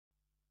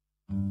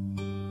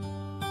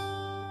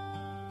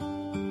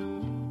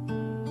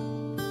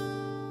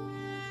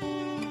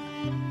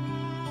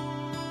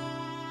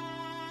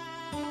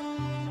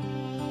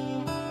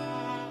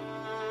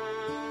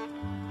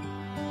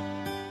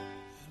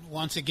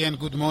Once again,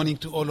 good morning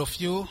to all of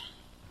you,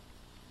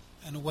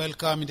 and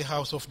welcome in the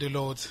house of the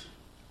Lord.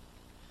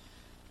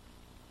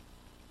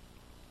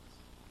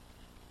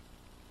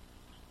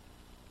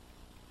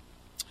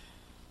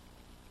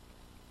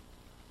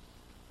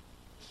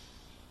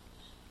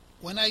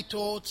 When I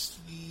taught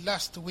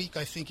last week,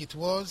 I think it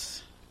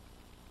was,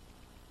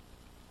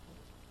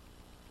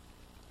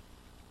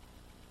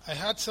 I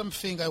had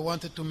something I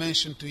wanted to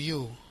mention to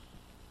you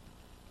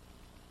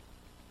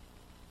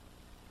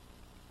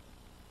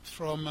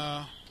from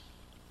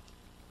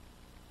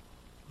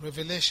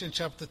Revelation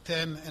chapter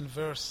 10 and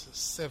verse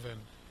 7.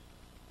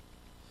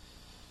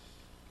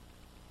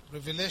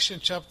 Revelation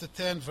chapter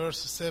 10 verse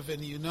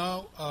 7, you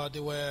know,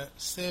 there were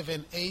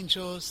 7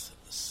 angels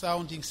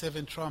sounding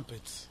 7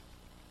 trumpets.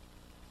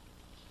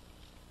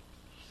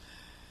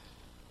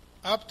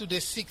 Up to the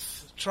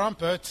 6th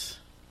trumpet,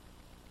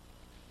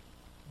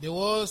 there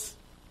was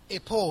a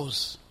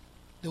pause,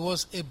 there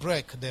was a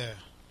break there,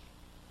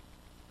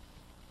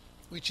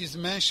 which is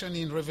mentioned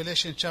in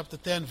Revelation chapter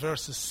 10,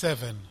 verse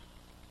 7.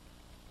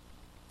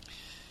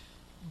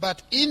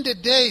 But in the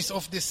days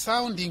of the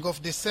sounding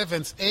of the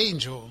 7th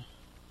angel,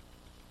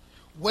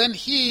 when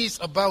he is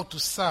about to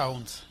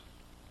sound,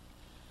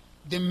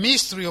 the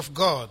mystery of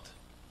God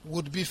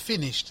would be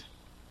finished,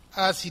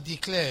 as he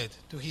declared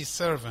to his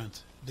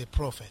servant, the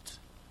prophet.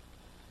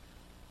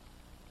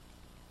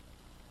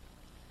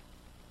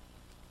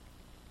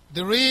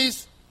 There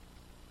is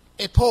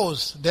a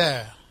pause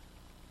there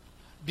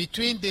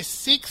between the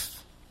 6th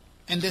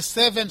and the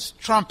 7th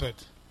trumpet.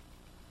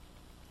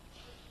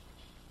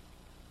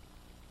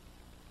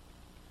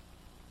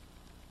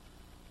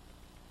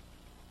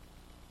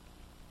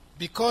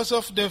 Because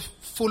of the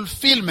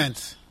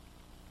fulfillment,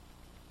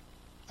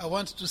 I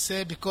want to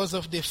say because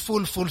of the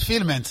full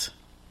fulfillment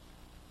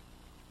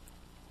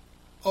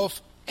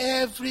of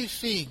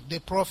everything the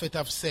prophet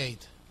have said,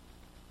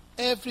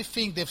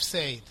 everything they've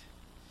said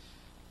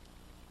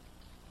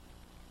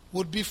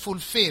would be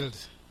fulfilled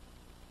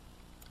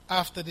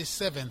after the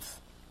 7th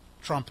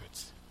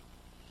trumpet.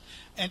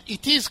 And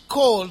it is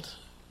called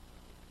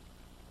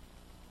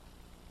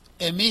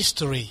a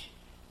mystery.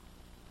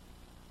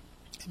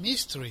 A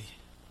mystery.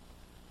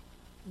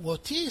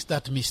 What is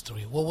that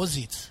mystery? What was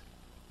it?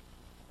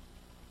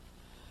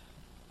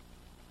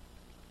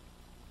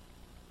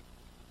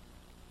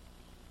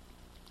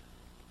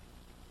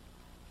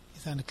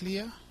 Is that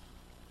unclear?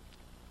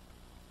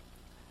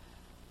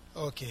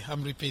 Okay,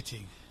 I'm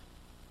repeating.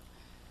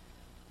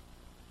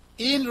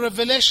 In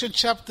Revelation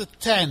chapter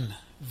 10,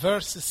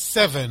 verse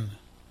 7,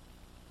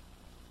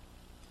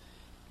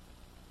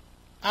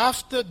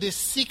 after the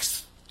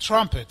 6th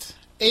trumpet,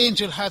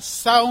 angel had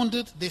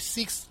sounded the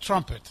 6th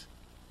trumpet,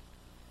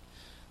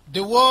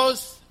 there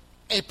was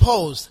a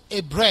pause,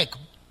 a break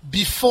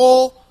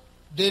before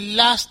the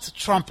last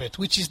trumpet,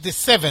 which is the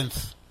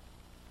 7th.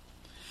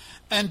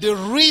 And the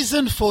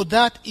reason for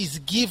that is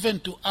given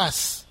to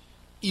us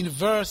in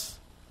verse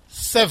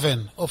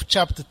 7 of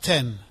chapter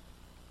 10.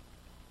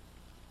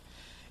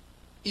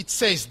 It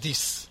says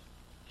this: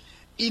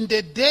 in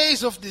the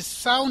days of the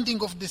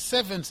sounding of the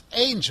 7th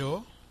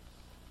angel,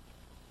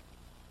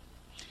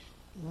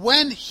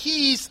 when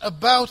he is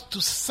about to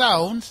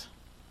sound,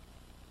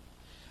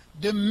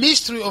 the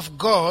mystery of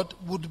God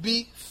would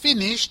be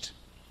finished,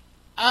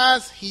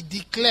 as he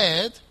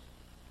declared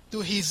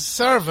to his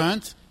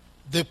servant,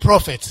 the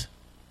prophet.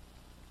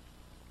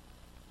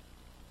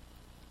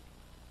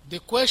 The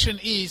question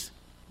is,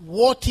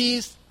 what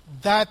is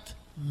that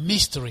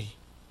mystery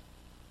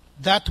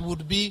that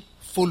would be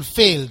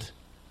fulfilled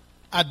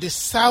at the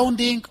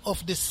sounding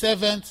of the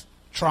 7th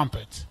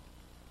trumpet?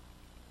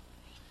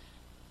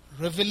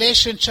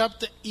 Revelation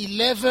chapter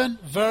 11,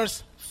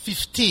 verse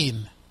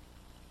 15.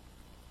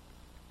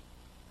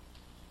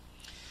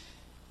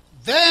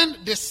 Then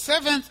the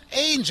 7th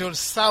angel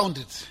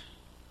sounded,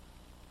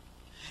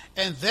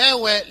 and there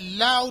were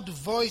loud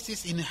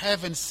voices in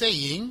heaven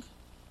saying,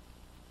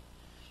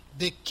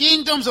 the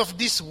kingdoms of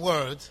this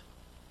world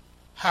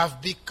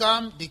have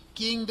become the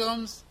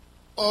kingdoms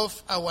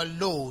of our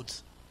Lord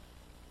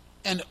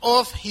and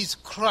of his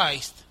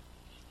Christ,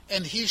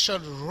 and he shall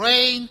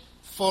reign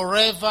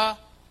forever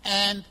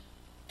and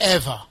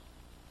ever.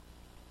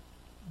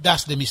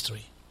 That's the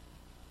mystery.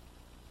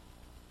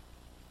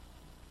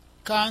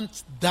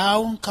 Count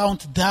down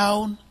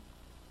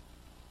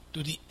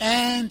to the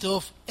end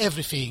of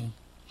everything,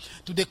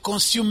 to the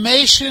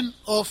consummation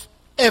of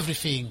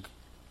everything.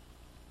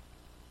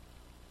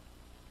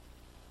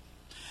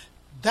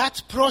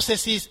 That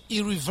process is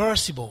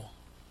irreversible.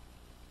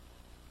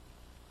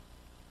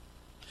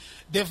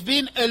 There have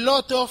been a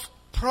lot of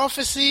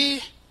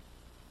prophecy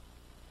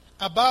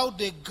about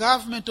the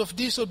government of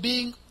this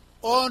being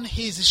on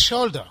his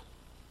shoulder,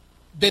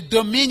 the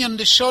dominion on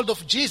the shoulder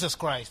of Jesus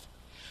Christ.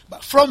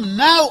 But from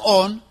now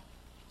on,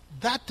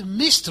 that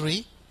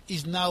mystery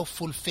is now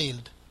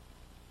fulfilled.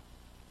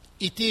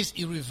 It is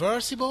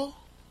irreversible.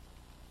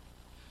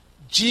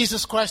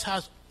 Jesus Christ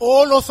has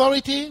all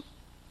authority.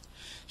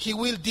 He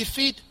will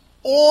defeat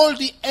all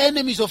the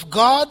enemies of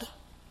God,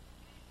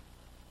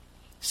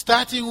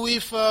 starting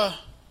with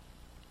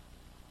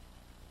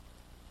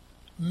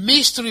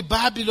Mystery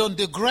Babylon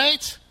the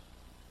Great,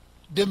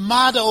 the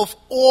mother of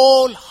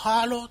all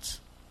harlots,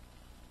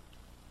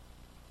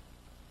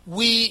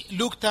 we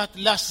looked at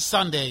last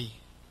Sunday.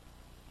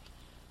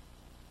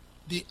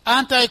 The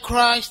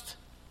Antichrist,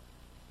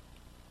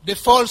 the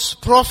false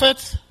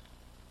prophet,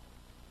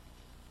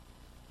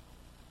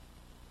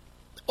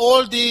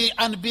 all the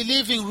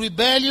unbelieving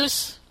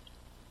rebellious,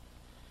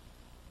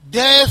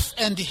 death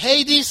and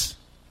Hades,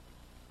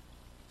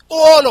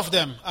 all of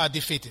them are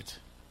defeated.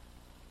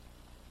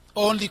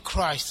 Only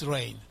Christ's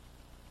reign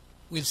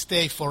will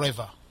stay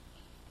forever.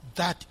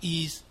 That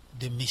is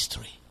the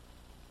mystery.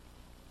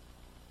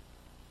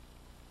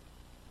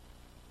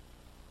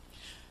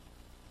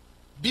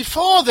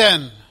 Before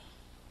then,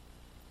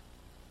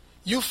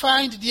 you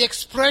find the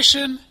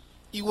expression,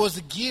 it was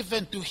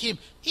given to him,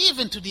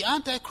 even to the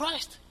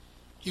Antichrist.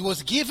 It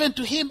was given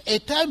to him a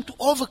time to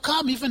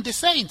overcome even the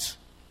saints.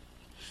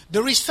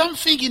 There is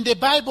something in the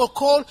Bible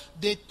called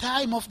the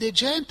time of the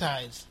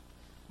Gentiles.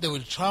 They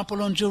will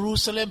trample on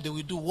Jerusalem, they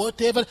will do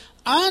whatever,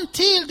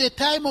 until the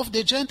time of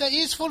the Gentiles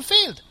is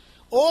fulfilled.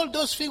 All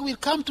those things will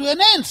come to an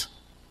end.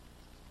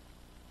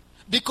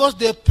 Because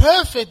the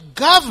perfect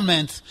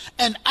government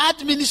and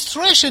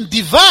administration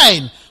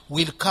divine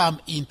will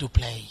come into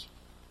play.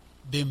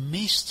 The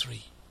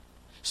mystery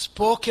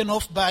spoken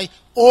of by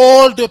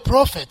all the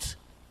prophets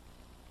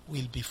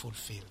will be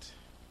fulfilled.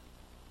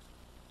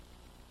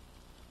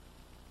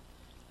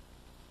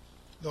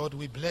 Lord,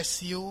 we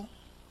bless you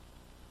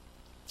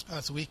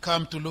as we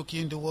come to look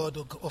in the Word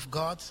of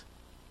God,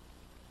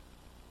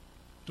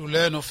 to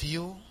learn of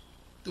you,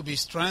 to be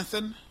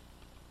strengthened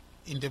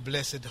in the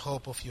blessed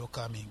hope of your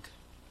coming.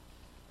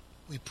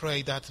 We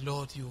pray that,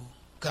 Lord, you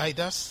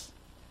guide us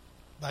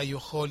by your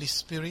Holy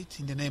Spirit.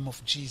 In the name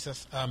of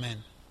Jesus, amen.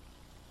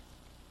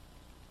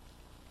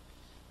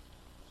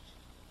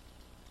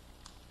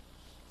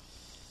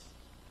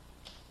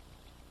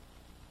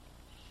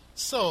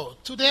 So,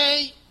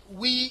 today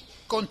we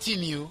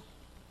continue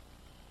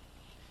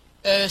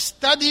a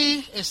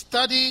study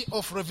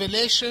of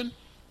Revelation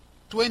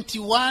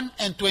 21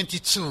 and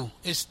 22.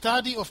 A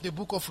study of the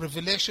book of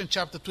Revelation,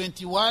 chapter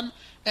 21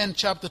 and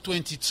chapter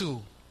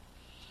 22.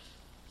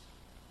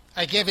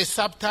 I gave a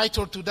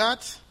subtitle to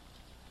that,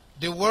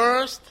 The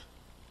Worst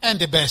and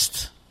the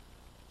Best.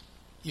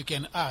 You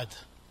can add,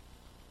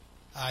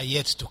 are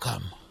yet to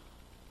come.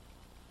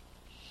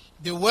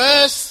 The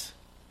worst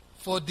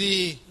for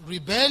the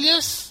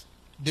rebellious,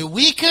 the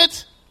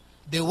wicked,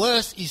 the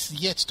worst is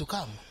yet to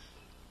come.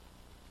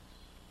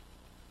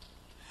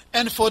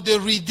 And for the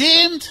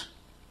redeemed,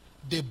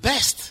 the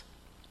best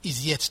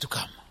is yet to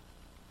come.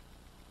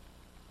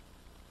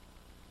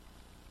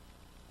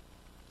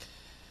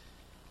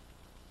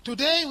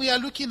 Today we are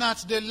looking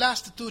at the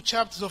last two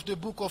chapters of the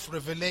book of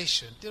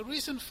Revelation. The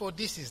reason for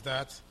this is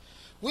that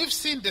we've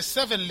seen the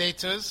 7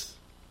 letters,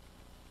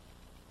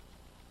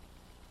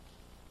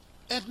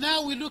 and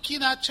now we're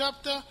looking at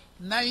chapter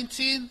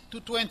 19 to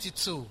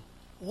 22.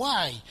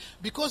 Why?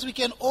 Because we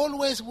can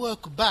always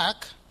work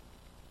back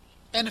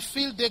and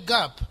fill the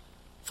gap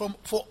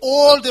for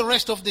all the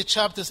rest of the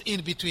chapters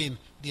in between,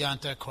 the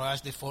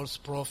Antichrist, the false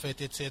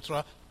prophet,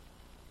 etc.,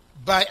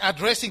 by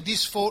addressing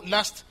these 4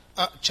 last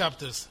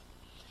chapters.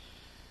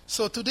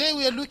 So today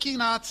we are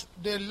looking at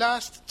the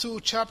last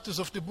 2 chapters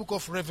of the book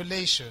of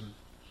Revelation,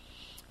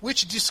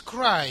 which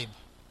describe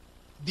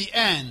the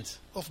end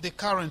of the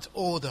current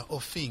order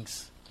of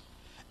things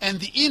and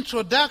the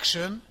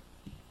introduction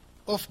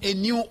of a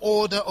new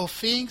order of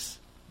things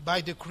by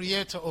the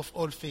Creator of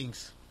all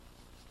things.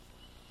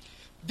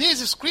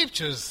 These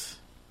scriptures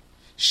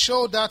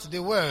show that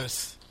the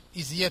worst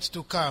is yet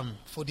to come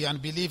for the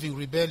unbelieving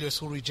rebellious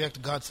who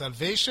reject God's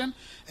salvation,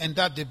 and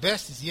that the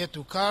best is yet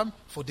to come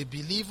for the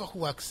believer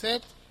who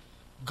accept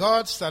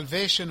God's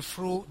salvation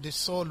through the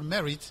sole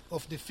merit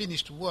of the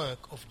finished work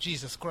of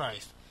Jesus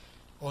Christ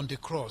on the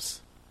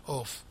cross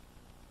of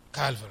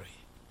Calvary.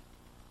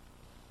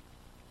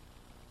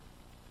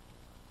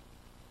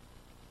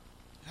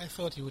 I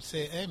thought you would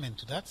say amen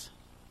to that.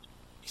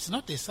 It's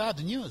not a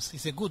sad news,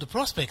 it's a good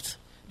prospect.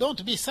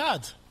 Don't be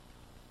sad.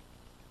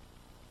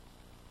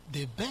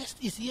 The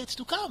best is yet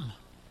to come.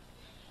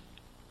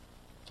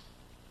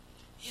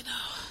 You know,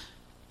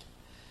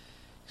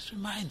 it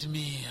reminds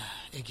me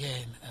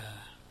again,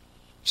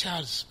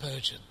 Charles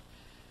Spurgeon,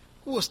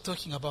 who was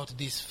talking about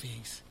these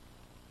things.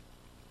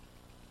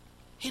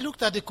 He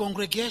looked at the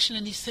congregation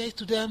and he said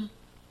to them,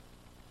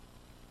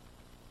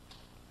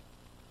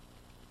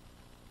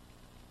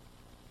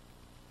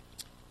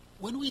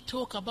 when we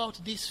talk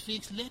about these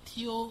things, let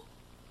your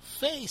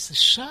face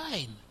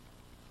shine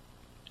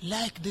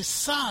like the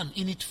sun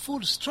in its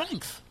full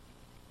strength.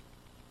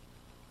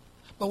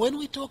 But when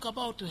we talk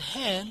about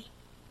hell,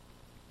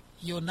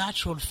 your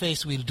natural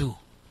face will do.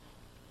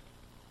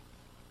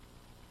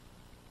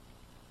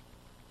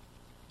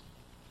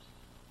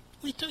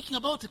 We're talking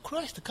about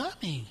Christ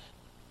coming,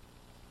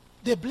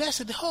 the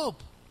blessed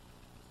hope.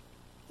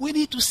 We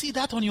need to see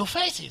that on your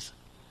faces.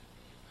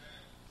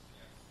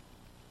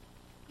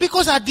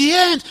 Because at the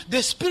end,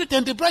 the Spirit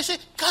and the bride say,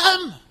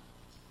 come.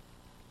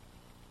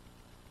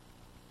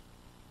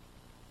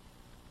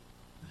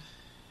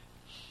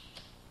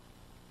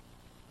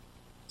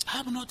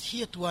 I'm not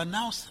here to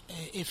announce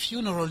a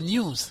funeral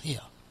news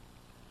here.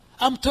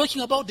 I'm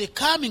talking about the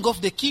coming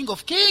of the King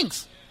of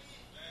Kings.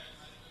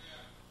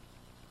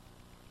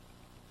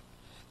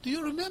 Do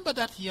you remember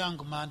that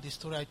young man, the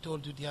story I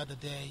told you the other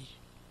day?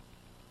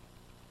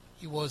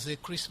 It was a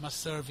Christmas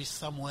service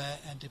somewhere,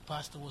 and the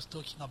pastor was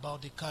talking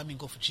about the coming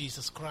of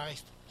Jesus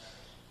Christ.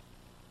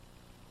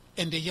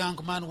 And the young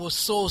man was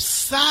so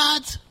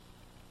sad.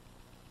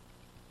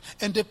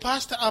 And the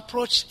pastor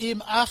approached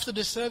him after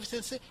the service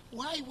and said,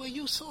 "Why were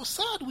you so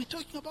sad? We're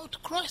talking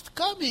about Christ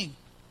coming."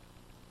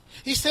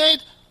 He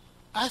said,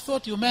 "I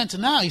thought you meant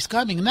now. He's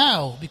coming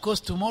now,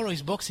 because tomorrow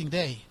is Boxing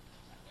Day."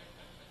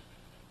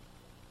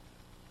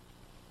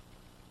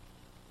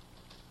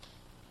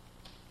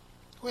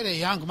 When a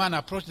young man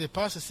approached the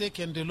pastor and said,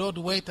 "Can the Lord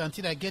wait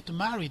until I get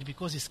married,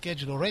 because it's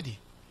scheduled already?"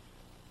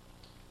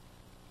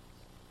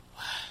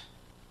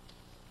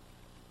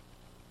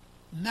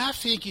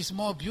 Nothing is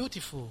more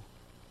beautiful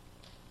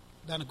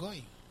than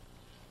going.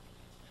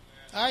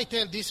 I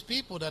tell these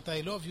people that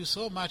I love you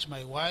so much,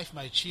 my wife,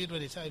 my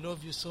children, they say, "I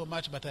love you so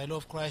much, but I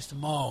love Christ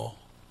more."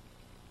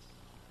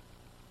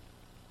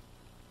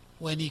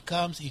 When he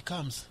comes, he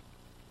comes.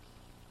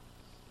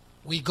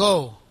 We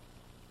go.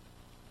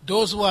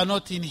 Those who are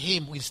not in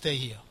him will stay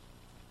here.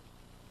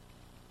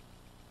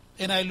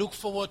 And I look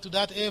forward to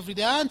that every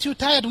day. Aren't you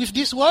tired with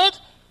this word?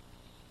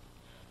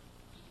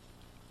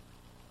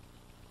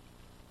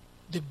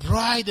 The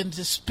bride and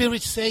the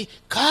Spirit say,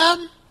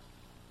 "Come."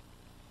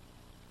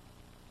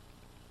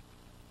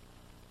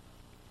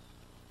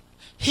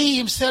 He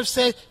himself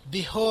said,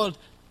 "Behold,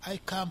 I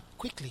come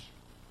quickly."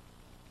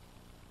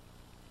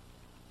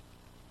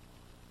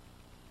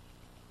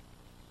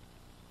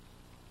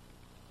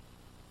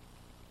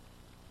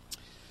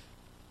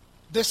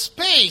 The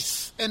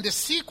space and the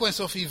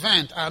sequence of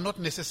events are not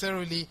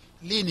necessarily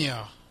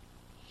linear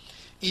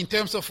in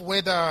terms of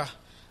whether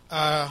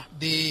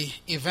the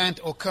event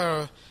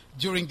occur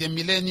during the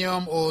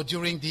millennium or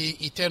during the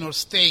eternal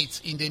states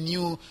in the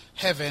new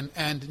heaven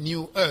and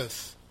new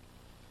earth.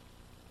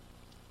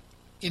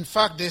 In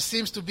fact, there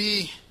seems to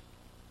be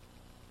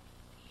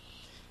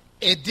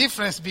a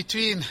difference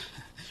between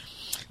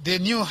the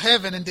new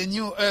heaven and the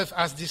new earth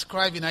as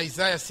described in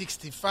Isaiah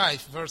 65,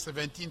 verse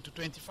 17 to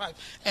 25,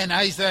 and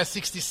Isaiah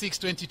 66,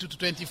 22 to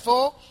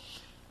 24,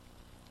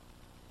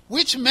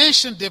 which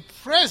mention the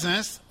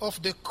presence of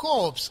the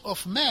corpse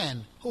of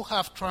men who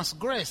have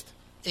transgressed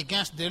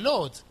against the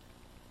Lord.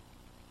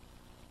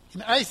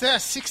 In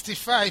Isaiah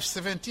 65,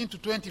 17 to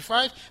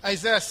 25,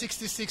 Isaiah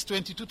 66,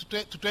 22 to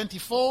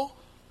 24,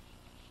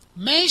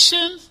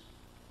 mentions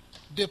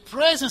the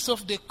presence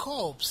of the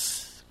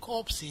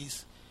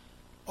corpses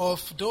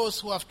of those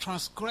who have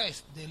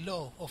transgressed the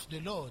law of the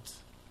Lord.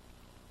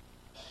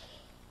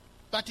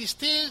 But he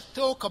still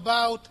talk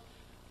about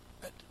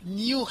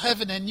new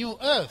heaven and new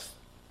earth.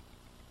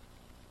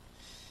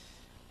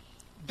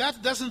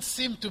 That doesn't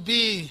seem to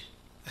be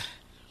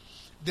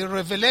the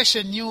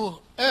revelation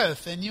new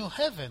earth and new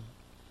heaven.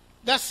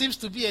 That seems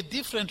to be a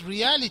different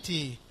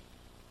reality,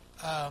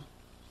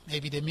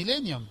 maybe the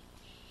millennium.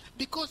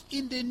 Because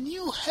in the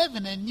new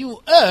heaven and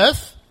new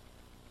earth,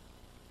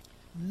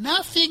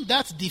 nothing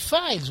that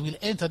defiles will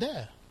enter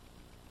there.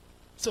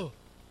 So,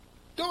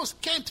 those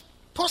can't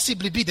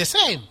possibly be the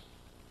same.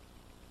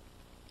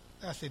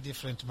 That's a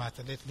different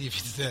matter. Let's leave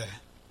it there.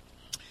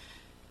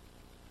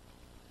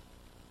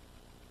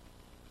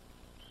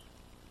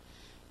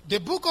 The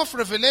book of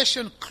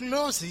Revelation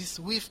closes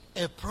with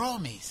a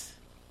promise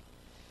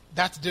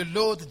that the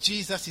Lord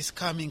Jesus is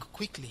coming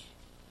quickly,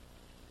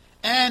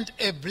 and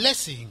a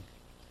blessing.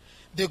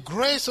 The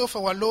grace of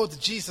our Lord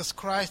Jesus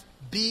Christ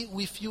be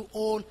with you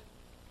all.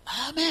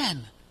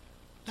 Amen.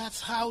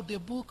 That's how the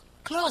book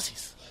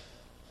closes.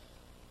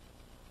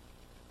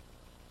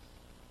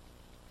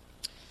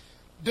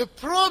 The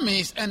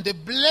promise and the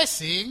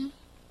blessing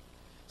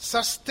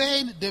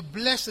sustain the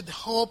blessed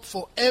hope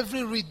for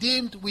every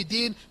redeemed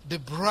within the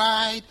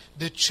bride,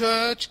 the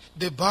church,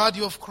 the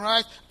body of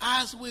Christ,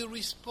 as we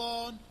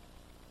respond,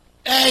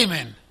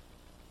 Amen.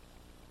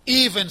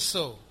 Even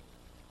so,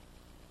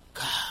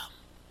 come,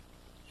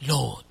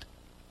 Lord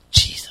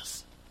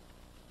Jesus.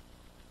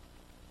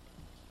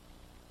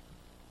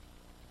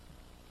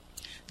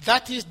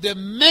 That is the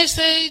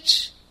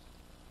message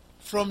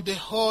from the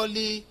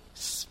Holy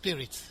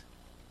Spirit.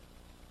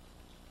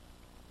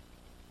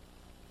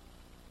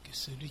 Que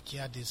celui qui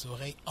a des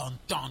oreilles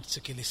entende ce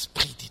que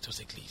l'Esprit dit aux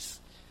églises.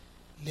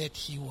 Let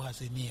he who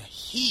has an ear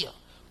hear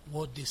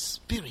what the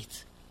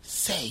Spirit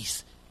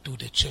says to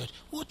the church.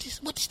 What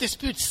is the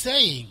Spirit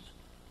saying?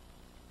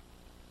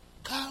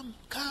 Come,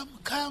 come,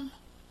 come.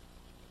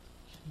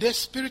 The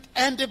Spirit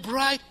and the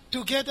bride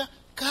together.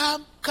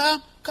 Come,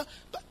 come, come.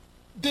 But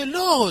the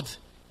Lord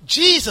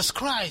Jesus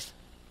Christ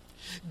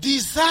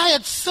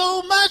desired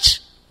so much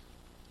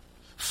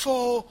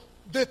for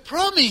the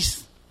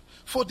promise,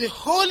 for the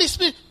Holy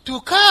Spirit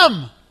to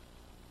come,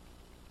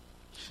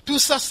 to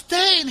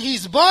sustain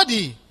his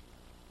body.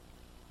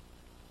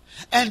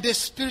 And the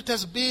Spirit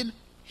has been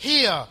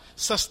here,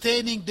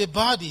 sustaining the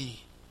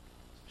body.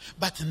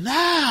 But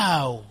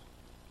now,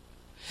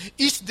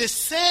 It's the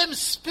same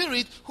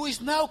Spirit who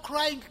is now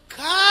crying,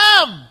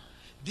 come!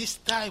 This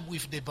time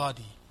with the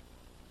body.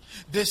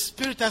 The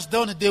Spirit has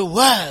done the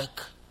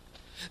work.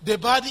 The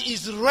body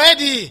is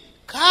ready.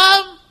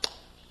 Come!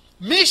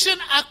 Mission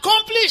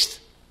accomplished.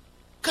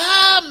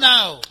 Come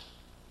now.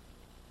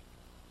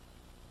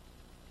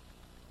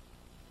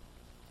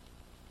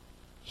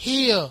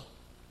 Hear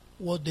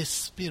what the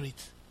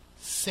Spirit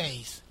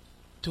says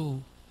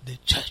to the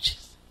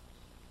churches.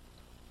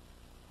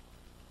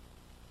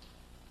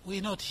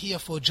 We're not here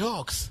for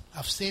jokes.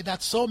 I've said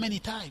that so many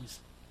times.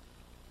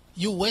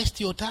 You waste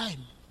your time.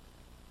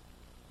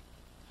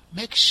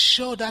 Make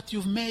sure that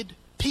you've made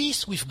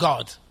peace with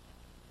God.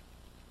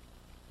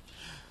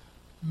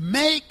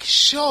 Make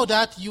sure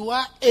that you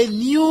are a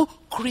new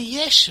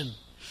creation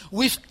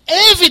with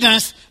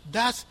evidence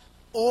that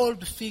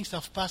old things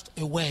have passed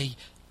away.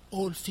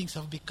 All things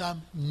have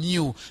become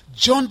new.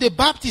 John the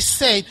Baptist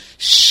said,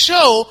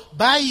 show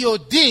by your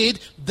deed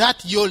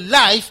that your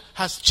life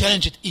has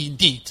changed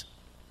indeed.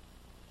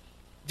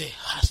 There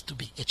has to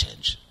be a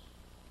change.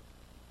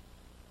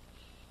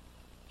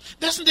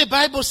 Doesn't the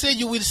Bible say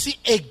you will see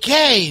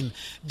again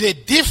the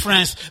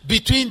difference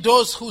between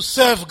those who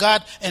serve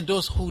God and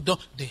those who don't?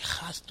 There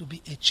has to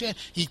be a change.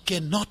 It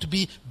cannot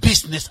be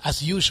business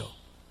as usual.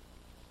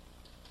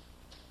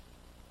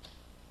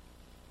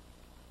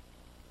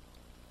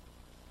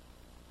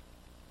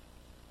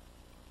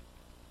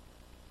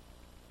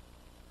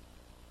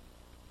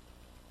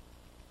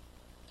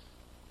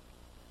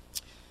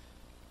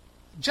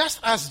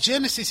 Just as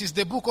Genesis is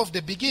the book of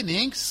the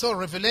beginning, so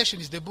Revelation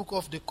is the book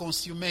of the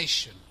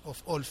consummation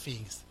of all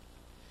things.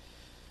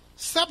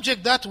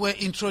 Subjects that were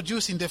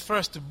introduced in the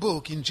first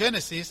book in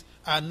Genesis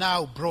are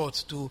now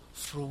brought to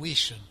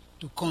fruition,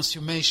 to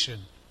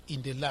consummation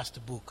in the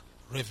last book,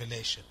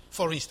 Revelation.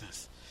 For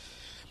instance,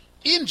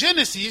 in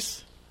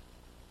Genesis,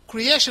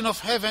 creation of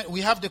heaven, we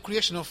have the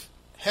creation of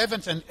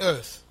heavens and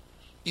earth.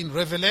 In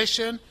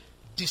Revelation,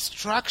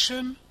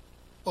 destruction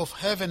of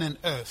heaven and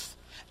earth,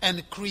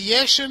 and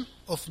creation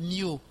of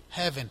new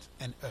heaven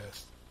and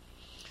earth.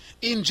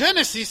 In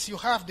Genesis, you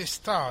have the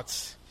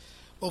start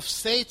of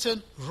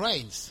Satan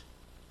reigns,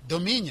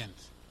 dominion.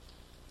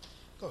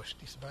 Gosh,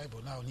 this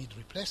Bible now needs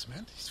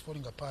replacement. It's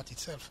falling apart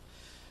itself.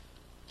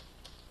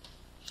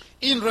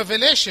 In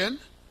Revelation,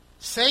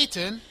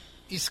 Satan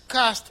is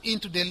cast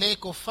into the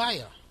lake of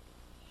fire.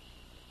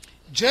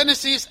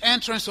 Genesis,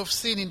 entrance of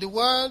sin in the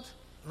world.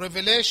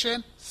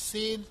 Revelation,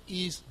 sin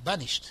is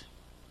banished.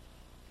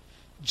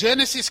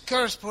 Genesis,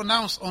 curse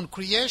pronounced on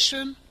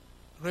creation.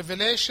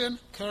 Revelation,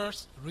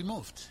 curse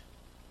removed.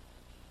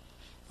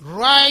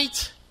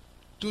 Right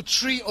to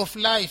tree of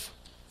life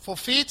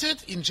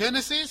forfeited in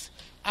Genesis.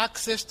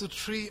 Access to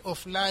tree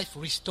of life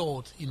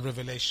restored in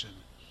Revelation.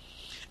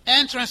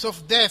 Entrance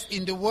of death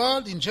in the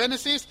world in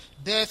Genesis.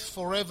 Death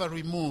forever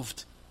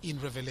removed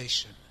in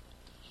Revelation.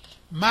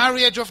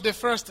 Marriage of the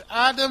first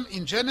Adam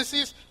in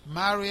Genesis.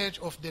 Marriage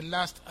of the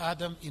last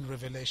Adam in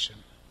Revelation.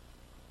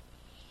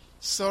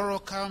 Sorrow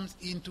comes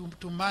into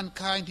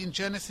mankind in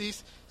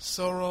Genesis.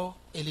 Sorrow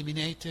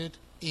eliminated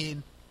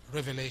in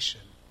Revelation.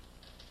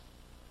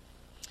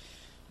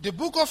 The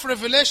book of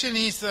Revelation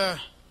is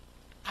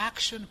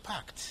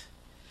action-packed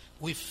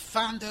with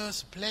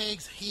thunders,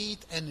 plagues,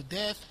 heat, and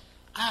death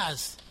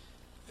as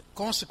a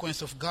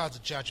consequence of God's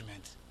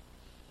judgment.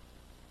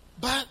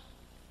 But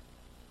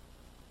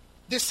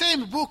the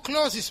same book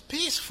closes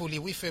peacefully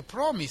with a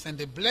promise and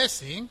a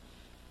blessing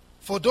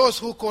for those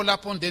who call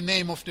upon the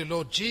name of the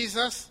Lord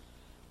Jesus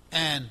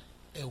and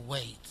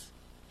await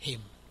him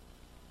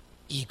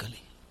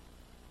eagerly.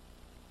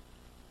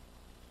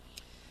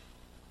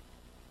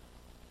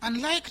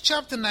 Unlike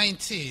chapter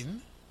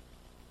 19,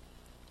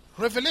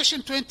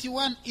 Revelation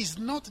 21 is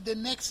not the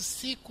next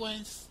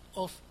sequence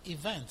of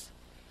events.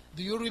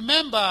 Do you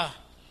remember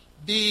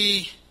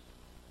the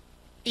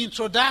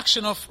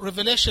introduction of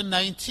Revelation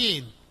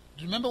 19? Do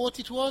you remember what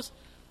it was?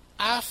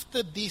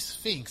 After these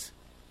things.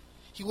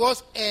 It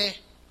was a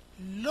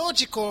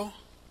logical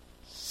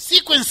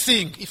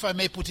sequencing, if I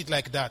may put it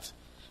like that,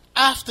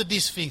 after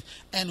these things.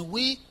 And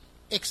we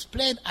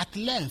explained at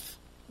length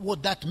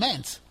what that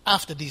meant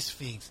after these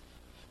things.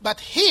 But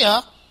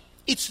here,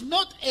 it's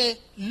not a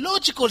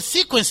logical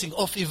sequencing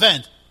of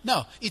events.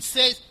 No, it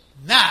says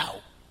now.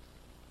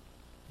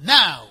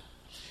 Now.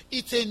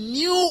 It's a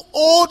new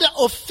order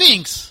of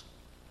things,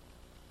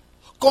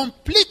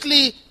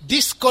 completely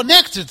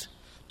disconnected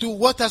to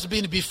what has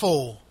been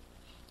before.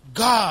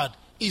 God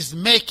is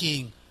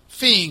making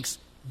things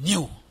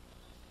new.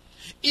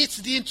 It's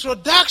the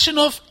introduction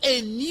of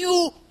a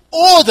new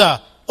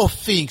order of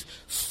things.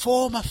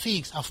 Former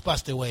things have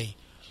passed away.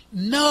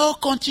 No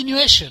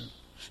continuation.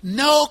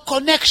 No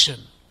connection.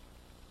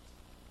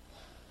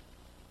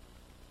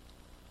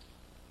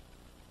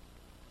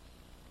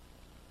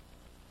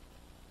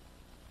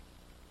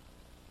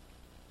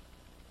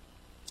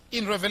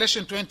 In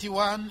Revelation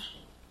 21,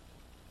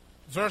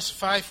 verse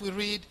 5, we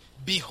read,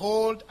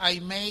 "Behold, I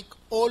make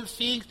all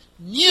things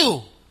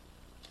new.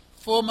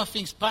 Former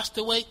things passed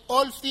away,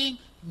 all things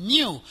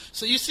new.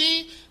 So you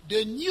see,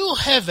 the new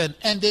heaven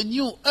and the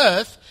new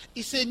earth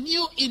is a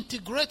new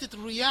integrated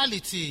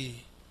reality.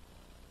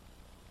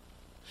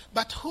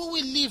 But who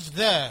will live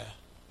there?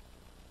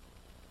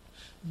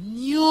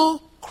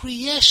 New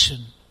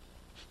creation,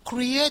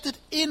 created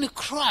in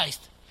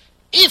Christ.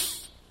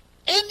 If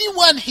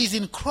anyone is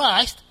in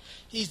Christ,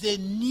 is a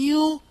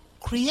new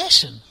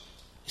creation.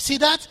 See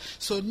that?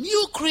 So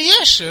new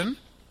creation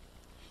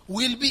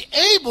will be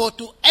able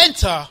to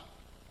enter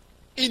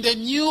in the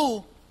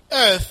new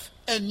earth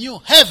and new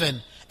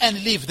heaven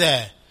and live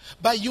there.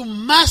 But you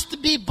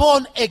must be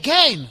born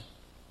again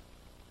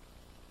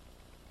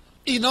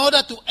in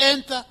order to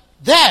enter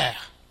there.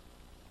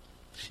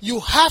 You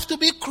have to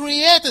be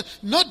created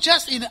not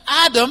just in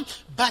Adam,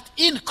 but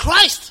in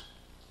Christ.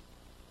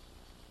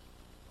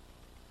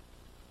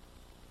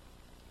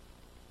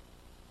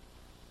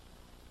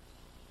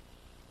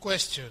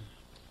 Question.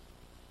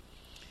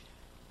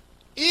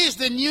 Is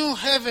the new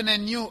heaven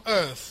and new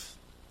earth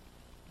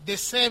the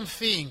same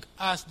thing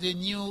as the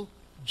new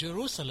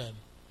Jerusalem?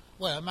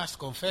 Well, I must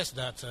confess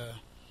that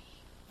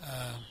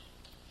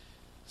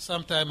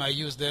sometimes I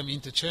use them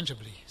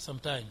interchangeably,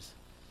 sometimes.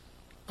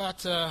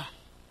 But a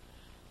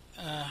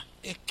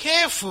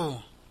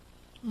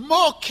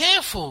more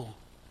careful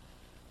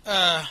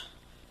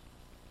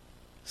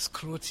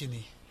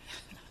scrutiny,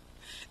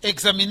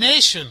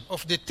 examination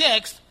of the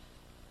text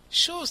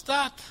shows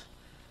that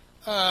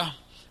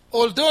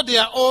although they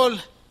are all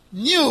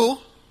new,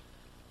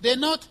 they're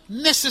not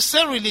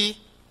necessarily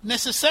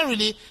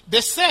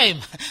the same.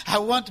 I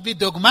won't be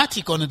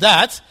dogmatic on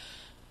that,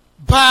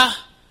 but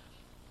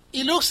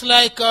it looks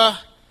like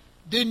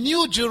the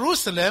new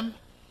Jerusalem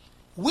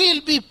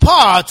will be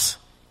part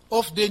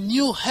of the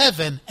new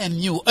heaven and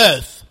new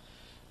earth.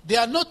 They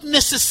are not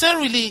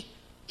necessarily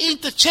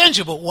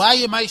interchangeable. Why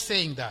am I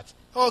saying that?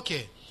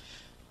 Okay.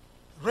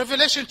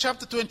 Revelation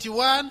chapter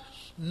 21.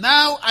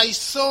 Now I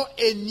saw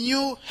a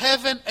new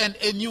heaven and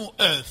a new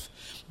earth.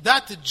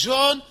 That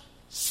John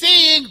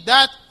seeing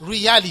that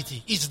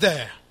reality is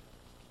there.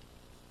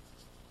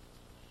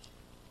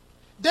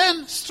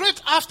 Then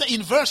straight after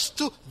in verse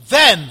 2,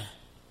 then,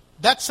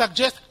 that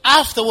suggests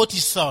after what he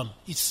saw,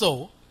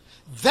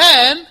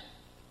 then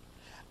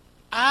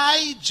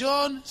I,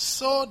 John,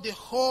 saw the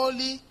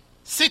holy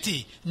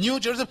city, New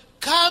Jerusalem,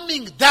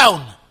 coming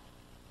down.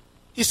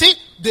 You see,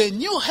 the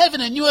new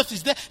heaven and new earth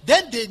is there.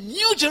 Then the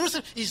new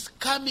Jerusalem is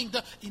coming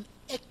down in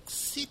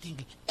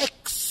exceedingly,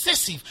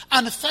 excessive,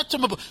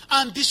 unfathomable,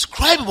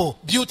 undescribable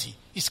beauty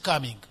is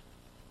coming.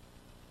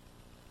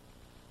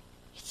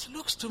 It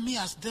looks to me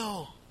as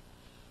though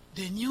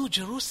the new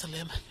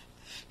Jerusalem,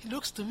 it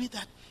looks to me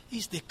that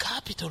is the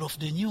capital of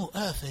the new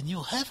earth and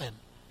new heaven.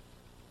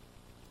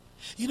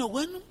 You know,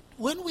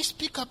 when we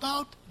speak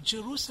about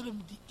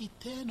Jerusalem, the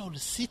eternal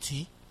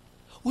city,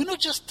 we're not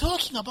just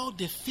talking about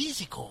the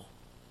physical.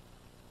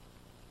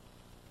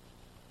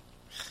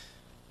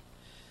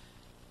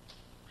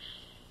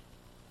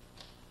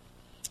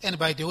 And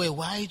by the way,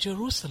 why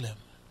Jerusalem?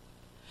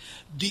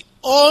 The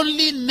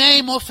only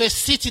name of a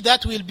city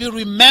that will be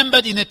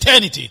remembered in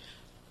eternity,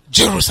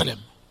 Jerusalem.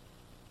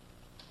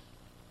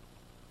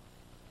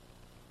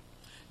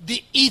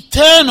 The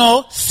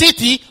eternal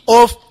city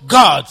of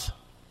God.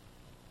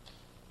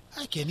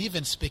 I can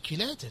even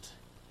speculate it.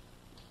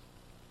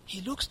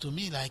 It looks to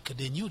me like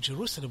the new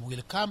Jerusalem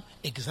will come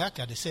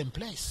exactly at the same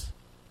place.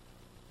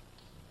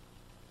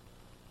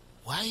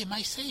 Why am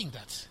I saying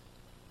that?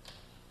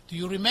 Do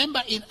you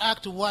remember in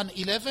Act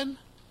 1:11?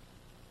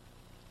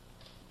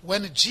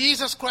 When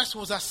Jesus Christ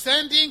was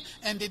ascending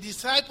and the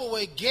disciples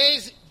were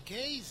gazing.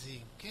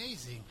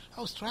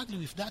 I was struggling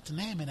with that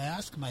name, and I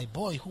asked my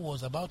boy who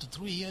was about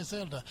 3 years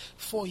old,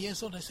 4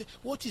 years old, I said,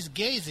 what is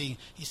gazing?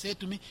 He said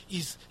to me,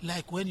 it's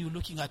like when you're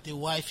looking at a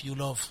wife you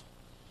love.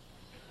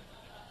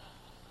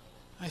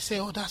 I say,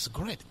 oh, that's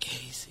great,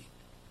 gazing.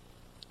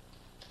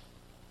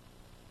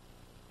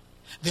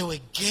 They were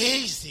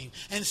gazing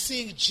and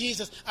seeing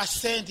Jesus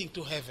ascending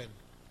to heaven.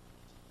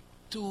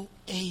 2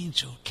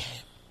 angels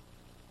came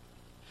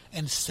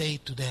and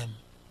said to them,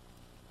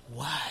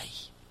 why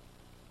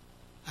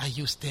are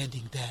you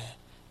standing there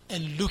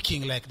and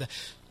looking like that?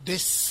 The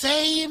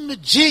same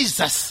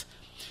Jesus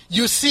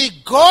you see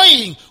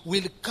going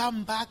will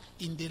come back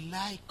in the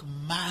like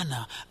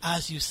manner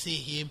as you see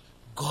him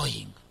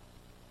going.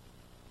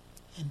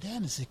 And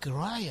then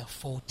Zechariah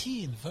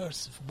 14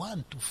 verse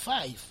 1 to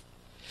 5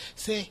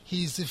 say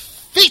his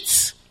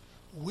feet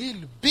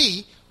will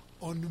be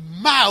on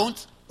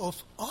Mount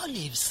of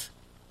Olives.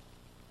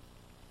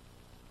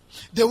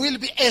 There will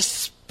be a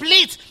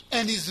split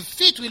and his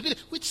feet will be,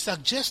 which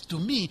suggests to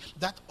me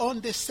that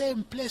on the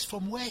same place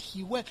from where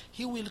he went,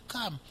 he will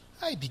come.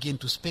 I begin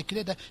to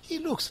speculate that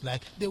it looks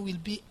like there will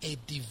be a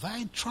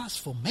divine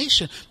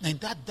transformation and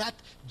that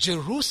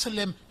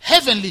Jerusalem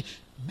heavenly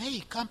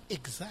may come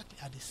exactly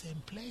at the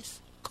same place.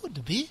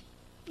 Could be.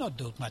 Not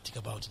dogmatic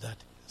about that.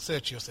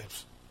 Search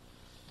yourself.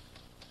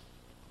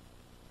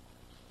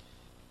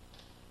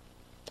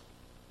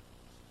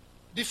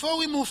 Before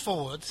we move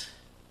forward,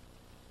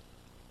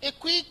 a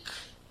quick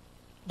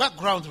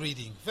background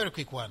reading, very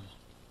quick one.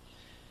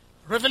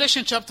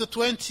 Revelation chapter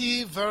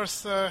 20,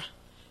 verse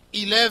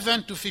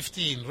 11 to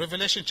 15.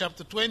 Revelation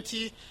chapter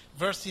 20,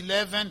 verse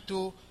 11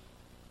 to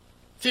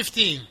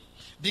 15.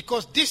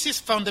 Because this is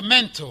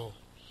fundamental.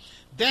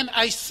 Then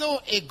I saw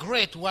a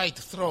great white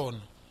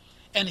throne,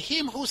 and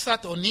him who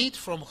sat on it,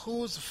 from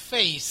whose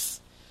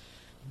face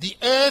the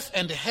earth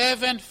and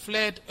heaven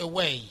fled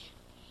away,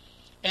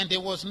 and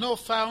there was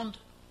found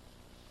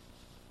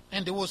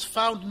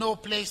no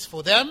place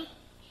for them.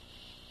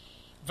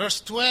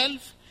 Verse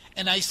 12,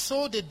 and I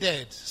saw the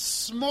dead,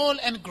 small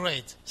and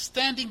great,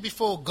 standing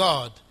before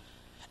God,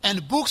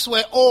 and books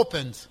were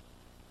opened,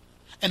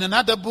 and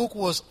another book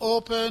was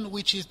opened,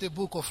 which is the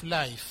book of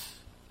life.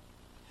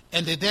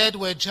 And the dead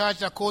were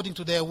judged according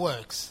to their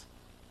works,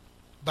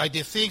 by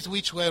the things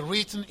which were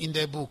written in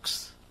their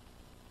books.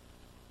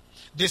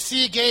 The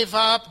sea gave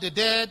up the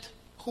dead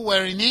who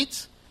were in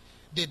it,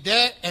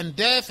 and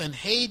death and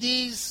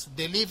Hades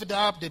delivered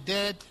up the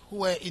dead who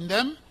were in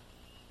them,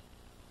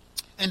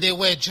 and they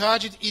were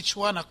judged each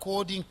one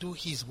according to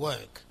his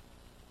work.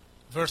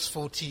 Verse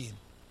 14.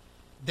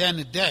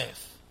 Then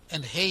death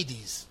and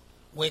Hades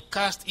were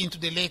cast into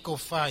the lake of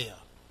fire.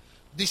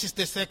 This is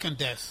the second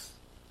death.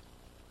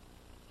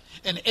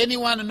 And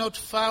anyone not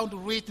found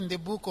written in the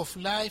book of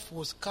life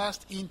was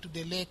cast into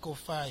the lake of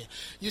fire.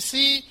 You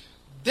see,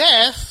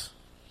 death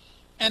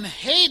and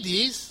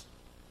Hades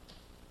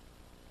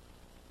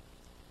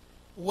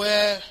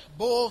were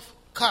both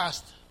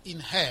cast in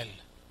hell.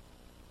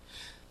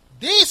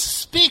 This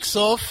speaks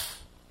of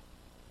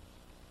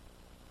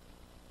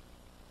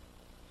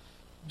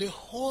the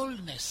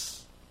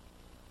wholeness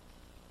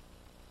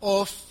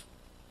of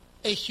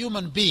a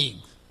human being.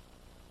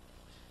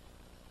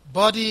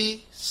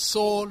 Body,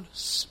 soul,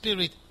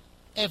 spirit,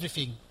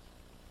 everything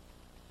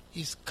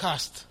is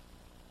cast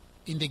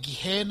in the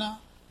Gehenna,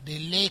 the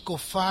lake of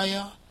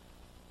fire,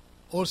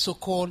 also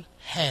called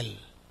hell.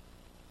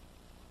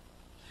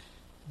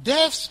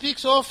 Death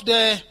speaks of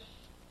the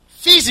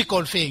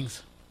physical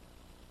things.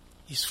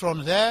 It's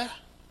from there.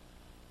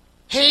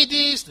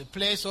 Hades, the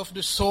place of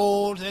the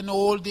soul and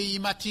all the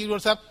immaterial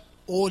stuff,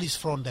 all is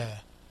from there.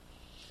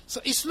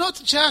 So it's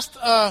not just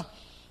a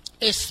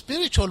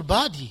spiritual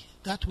body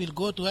that will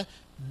go to hell,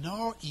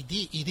 nor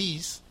it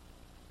is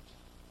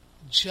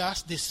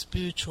just the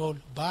spiritual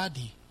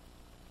body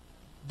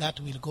that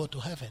will go to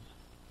heaven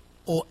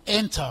or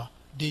enter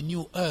the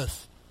new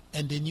earth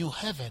and the new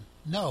heaven.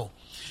 No.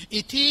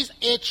 It is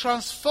a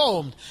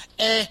transformed,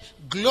 a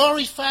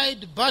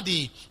glorified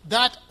body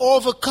that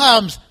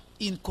overcomes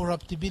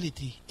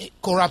corruptibility,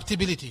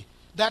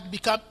 that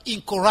becomes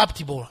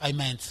incorruptible, I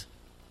meant.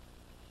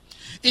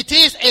 It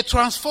is a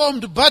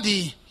transformed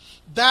body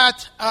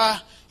that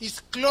is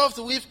clothed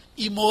with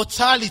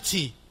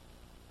immortality.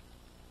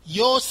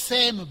 Your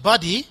same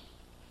body,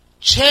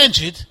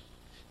 changed,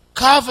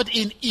 covered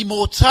in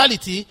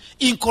immortality,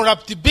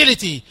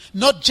 incorruptibility,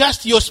 not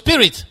just your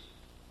spirit.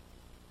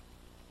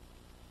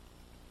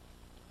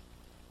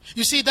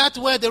 You see, that's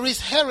where there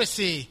is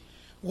heresy,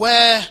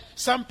 where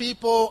some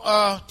people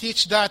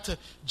teach that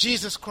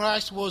Jesus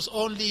Christ was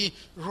only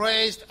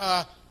raised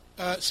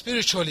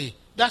spiritually.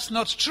 That's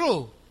not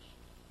true.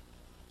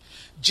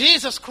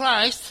 Jesus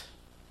Christ,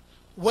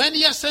 when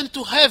he ascended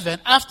to heaven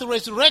after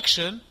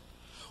resurrection,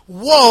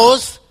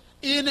 was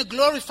in a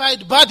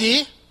glorified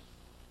body,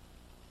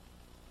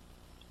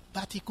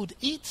 but he could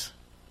eat.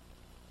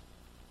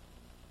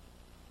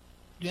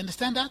 Do you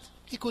understand that?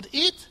 He could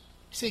eat.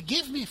 He said,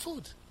 give me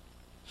food.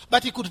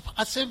 But he could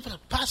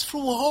pass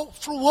through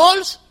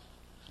walls.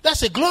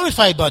 That's a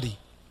glorified body.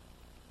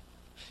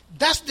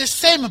 That's the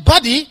same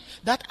body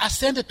that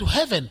ascended to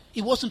heaven.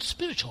 It wasn't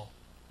spiritual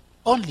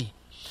only.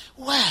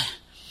 Well,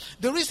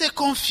 there is a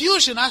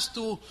confusion as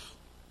to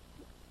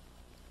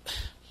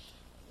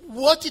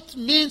what it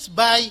means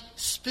by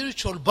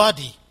spiritual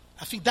body.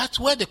 I think that's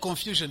where the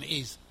confusion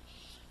is.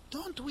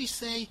 Don't we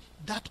say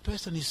that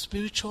person is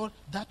spiritual,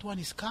 that one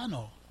is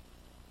carnal?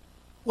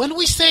 When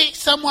we say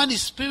someone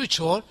is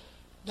spiritual,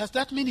 does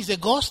that mean he's a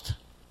ghost?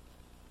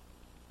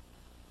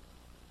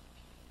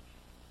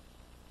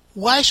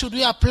 Why should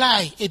we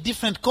apply a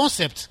different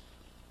concept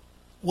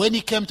when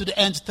it came to the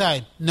end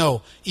time?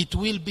 No, it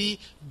will be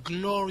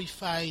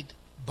glorified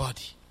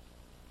body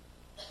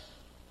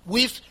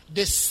with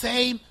the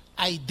same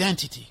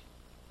identity.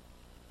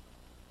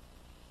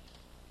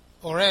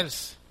 Or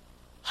else,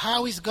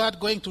 how is God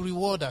going to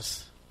reward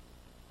us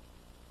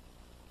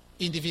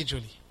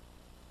individually?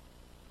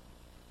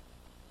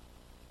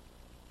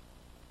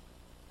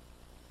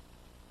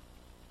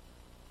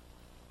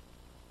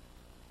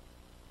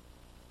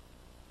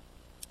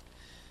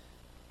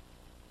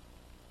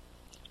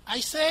 I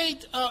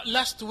said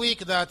last week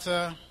that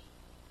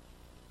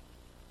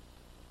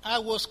I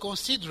was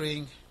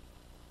considering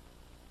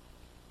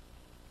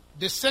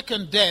the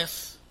second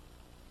death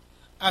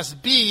as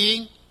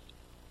being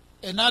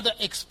another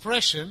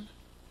expression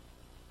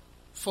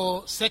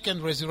for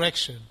second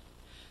resurrection.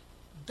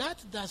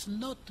 That does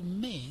not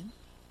mean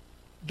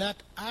that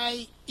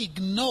I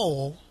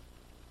ignore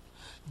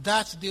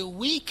that the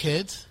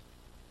wicked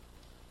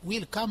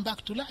will come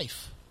back to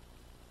life.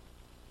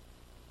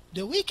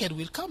 the wicked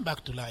will come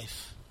back to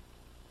life.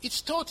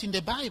 It's taught in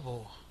the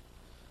Bible.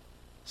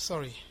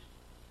 Sorry,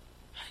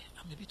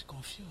 I'm a bit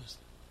confused.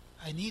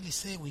 I nearly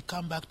say we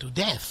come back to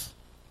death.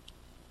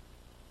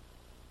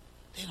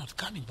 They're not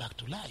coming back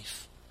to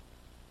life.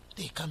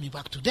 They're coming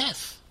back to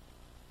death.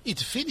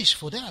 It's finished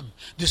for them.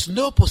 There's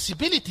no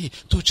possibility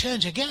to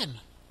change again.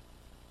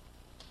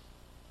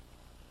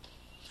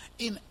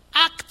 In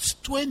Acts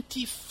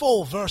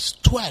 24 verse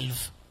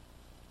 12,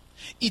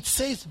 it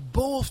says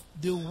both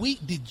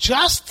the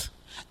just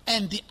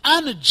and the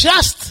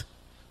unjust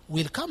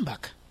will come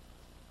back.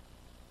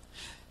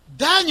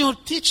 Daniel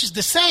teaches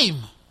the same.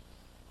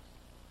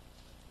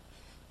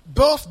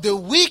 Both the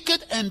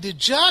wicked and the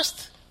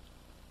just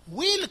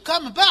will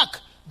come back,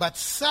 but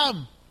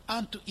some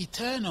unto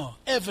eternal,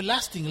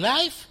 everlasting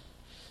life,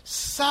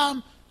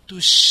 some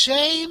to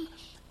shame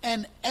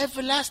and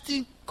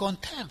everlasting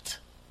contempt.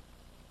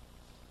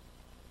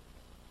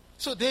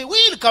 So they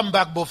will come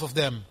back, both of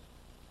them.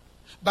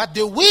 But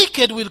the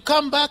wicked will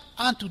come back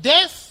unto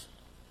death,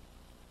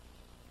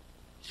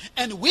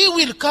 and we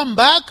will come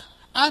back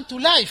unto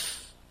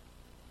life.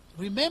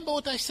 Remember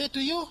what I said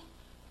to you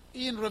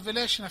in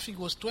Revelation, I think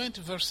it was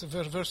 20,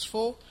 verse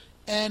 4,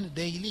 and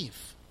they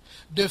live.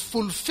 The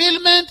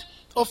fulfillment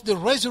of the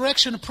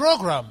resurrection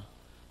program.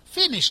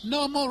 Finished.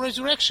 No more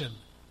resurrection.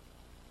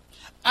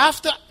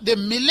 After the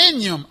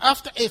millennium,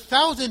 after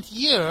 1,000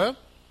 years,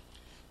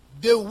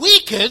 the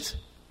wicked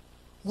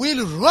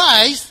will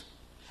rise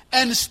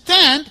and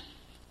stand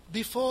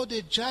before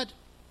the judge,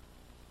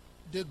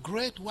 the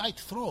great white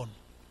throne,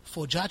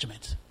 for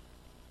judgment.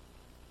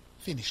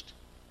 Finished.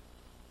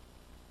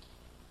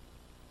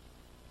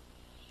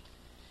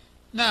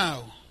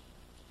 Now,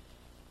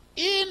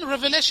 in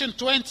Revelation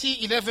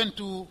 20, 11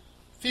 to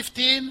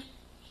 15,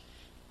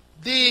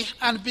 the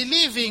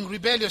unbelieving,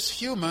 rebellious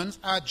humans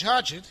are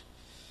judged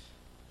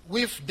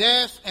with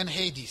death and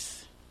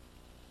Hades.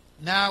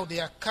 Now they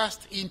are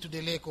cast into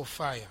the lake of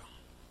fire.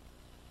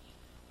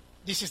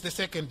 This is the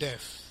second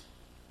death.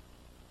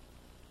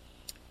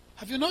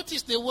 Have you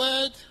noticed the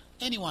word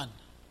anyone?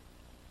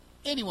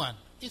 Anyone.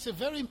 It's a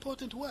very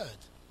important word.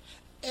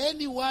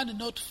 Anyone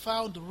not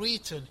found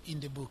written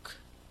in the book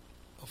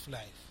of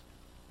life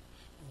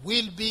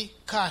will be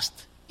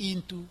cast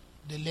into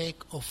the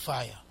lake of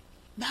fire.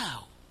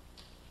 Now,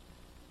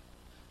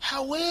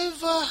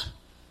 however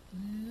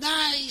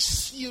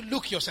nice you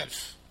look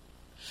yourself,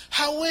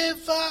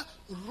 however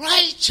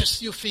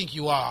righteous you think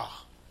you are,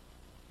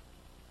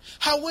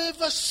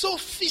 however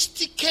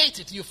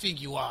sophisticated you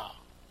think you are,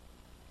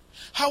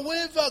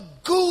 however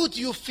good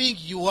you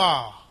think you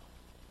are,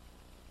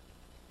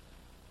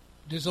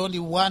 there's only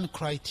one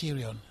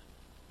criterion: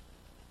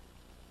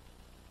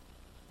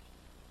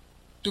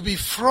 to be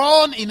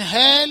thrown in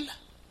hell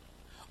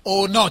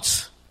or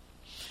not,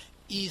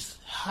 is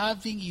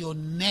having your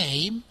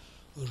name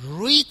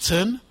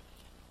written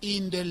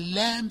in the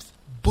Lamb's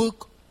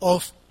book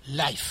of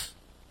life.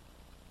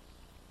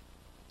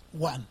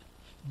 One,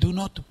 do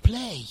not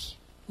play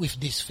with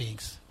these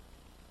things.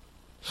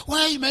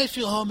 Well, you may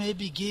feel, oh,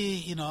 maybe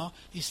Guy,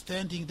 is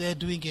standing there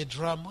doing a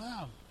drum.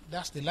 Well,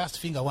 that's the last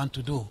thing I want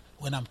to do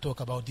when I'm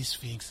talking about these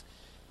things.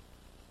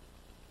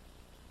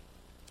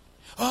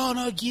 Oh,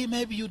 no, Guy,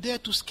 maybe you dare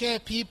to scare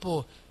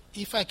people.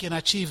 If I can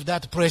achieve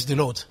that, praise the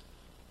Lord.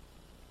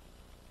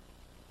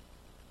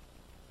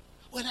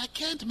 Well, I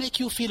can't make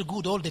you feel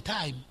good all the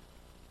time.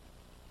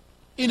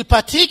 In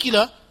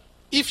particular,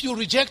 if you're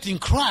rejecting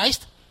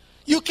Christ,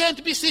 you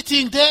can't be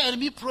sitting there and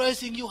me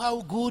praising you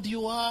how good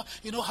you are,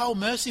 how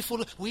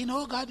merciful. We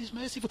know God is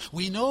merciful.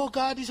 We know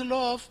God is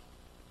love.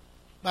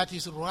 But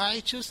He's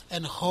righteous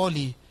and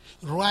holy,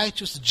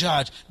 righteous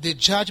judge. The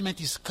judgment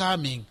is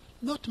coming.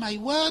 Not my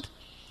word.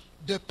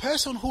 The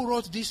person who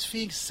wrote these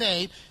things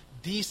said,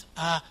 these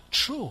are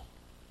true.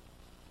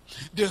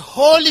 The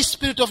Holy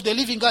Spirit of the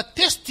living God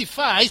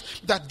testifies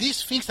that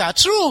these things are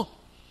true.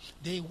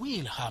 They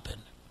will happen.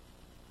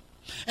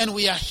 And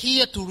we are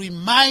here to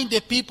remind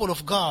the people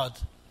of God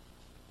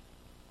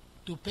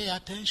to pay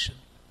attention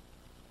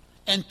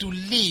and to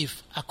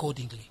live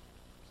accordingly,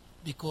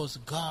 because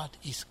God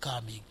is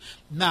coming.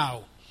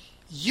 Now,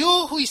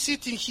 you who is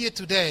sitting here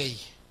today,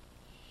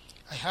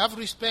 I have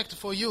respect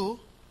for you,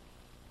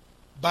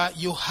 but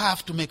you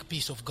have to make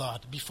peace of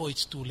God before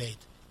it's too late.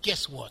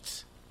 Guess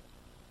what?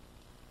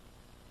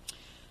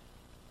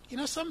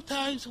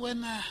 Sometimes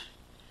when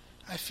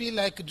I feel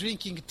like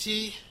drinking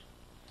tea,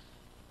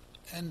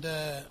 and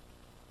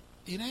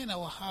in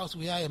our house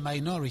we are a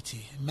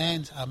minority.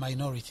 Men are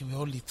minority. We're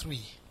only 3.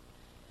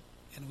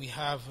 And we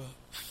have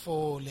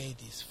 4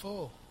 ladies.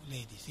 4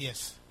 ladies,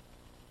 yes.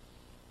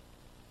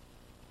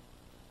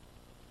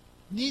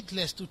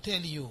 Needless to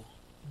tell you,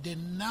 the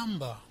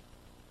number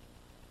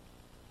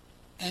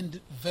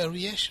and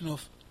variation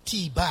of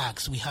tea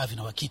bags we have in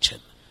our kitchen,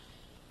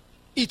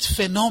 it's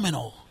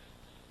phenomenal.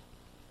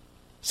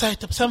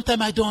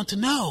 Sometimes I don't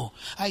know.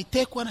 I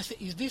take one, I say,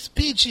 is this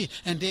PG?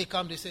 And they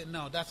come, they say,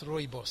 no, that's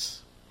Rooibos.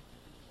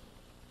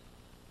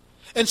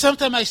 And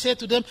sometimes I say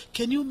to them,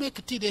 can you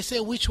make tea? They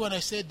say, which one? I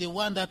said, the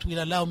one that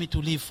will allow me to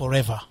live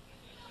forever.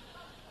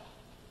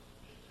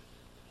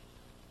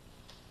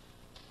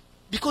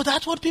 Because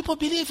that's what people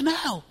believe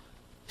now.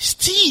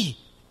 Tea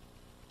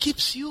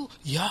keeps you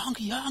young.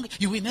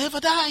 You will never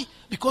die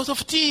because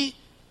of tea.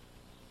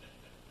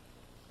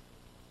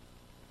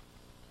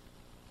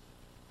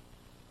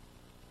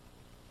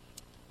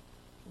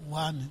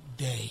 One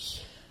day,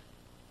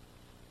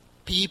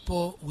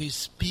 people will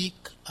speak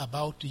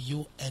about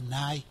you and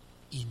I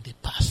in the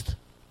past.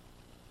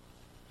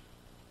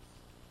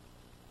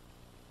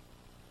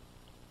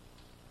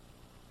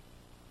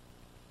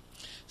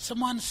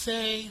 Someone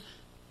say,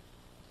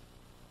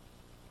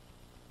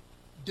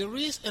 there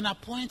is an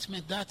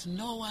appointment that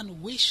no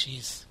one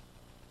wishes,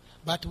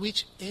 but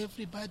which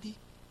everybody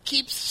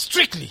keeps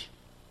strictly,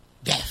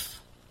 death.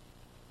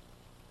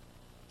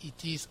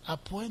 It is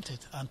appointed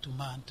unto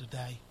man to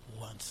die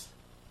once.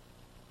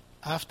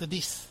 After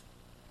this,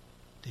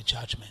 the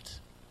judgment.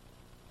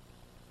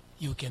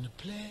 You can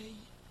play,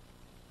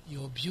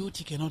 your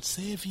beauty cannot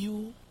save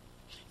you,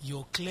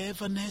 your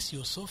cleverness,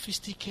 your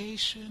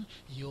sophistication,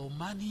 your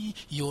money,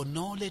 your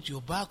knowledge,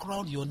 your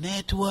background, your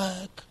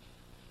network,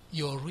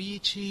 your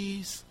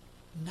riches,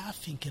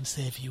 nothing can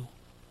save you.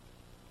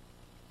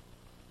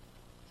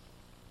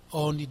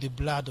 Only the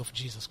blood of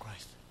Jesus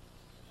Christ.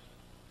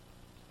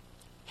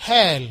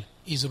 Hell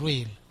is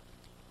real.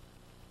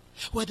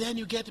 Well, then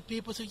you get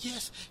people say,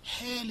 yes,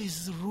 hell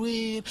is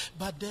real,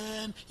 but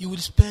then you will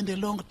spend a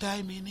long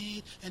time in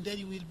it, and then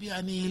you will be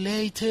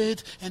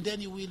annihilated, and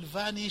then you will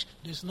vanish.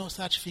 There's no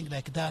such thing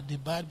like that. The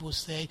Bible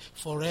says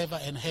forever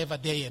and ever,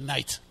 day and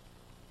night.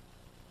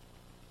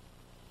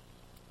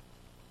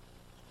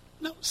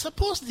 Now,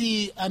 suppose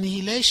the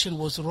annihilation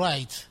was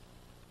right.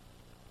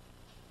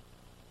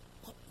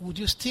 Would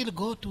you still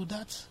go to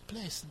that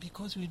place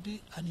because you will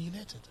be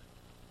annihilated?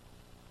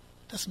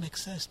 Doesn't make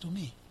sense to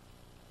me.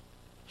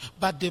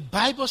 But the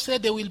Bible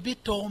said they will be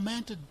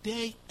tormented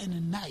day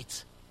and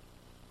night.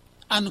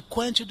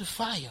 Unquenched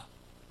fire.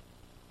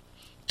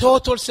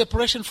 Total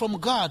separation from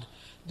God.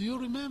 Do you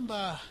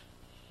remember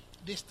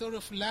the story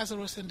of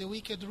Lazarus and the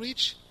wicked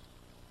rich?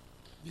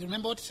 Do you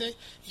remember what it said?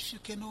 If you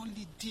can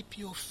only dip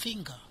your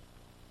finger,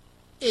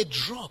 a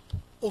drop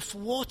of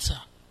water.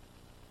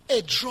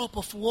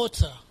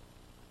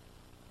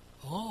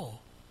 Oh,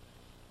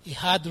 he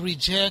had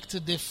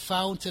rejected the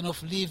fountain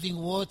of living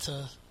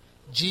water,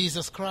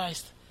 Jesus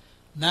Christ.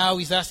 Now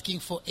he's asking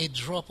for a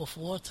drop of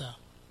water.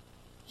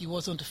 He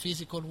wasn't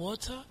physical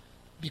water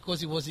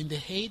because he was in the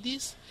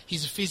Hades.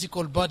 His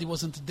physical body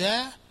wasn't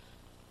there.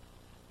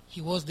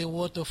 He was the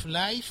water of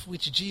life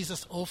which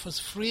Jesus offers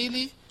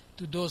freely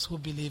to those who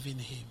believe in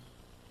him.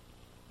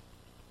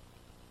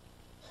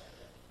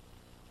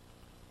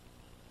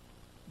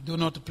 Do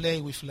not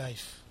play with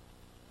life.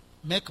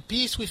 Make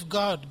peace with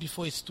God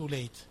before it's too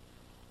late.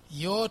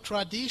 Your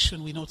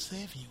tradition will not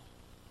save you.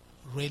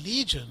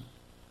 Religion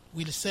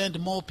will send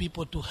more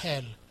people to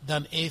hell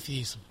than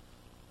atheism.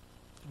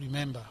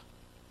 Remember,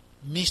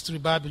 Mystery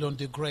Babylon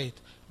the Great.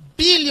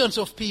 Billions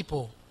of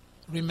people,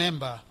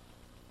 remember,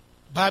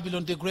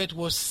 Babylon the Great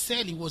was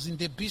in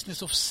the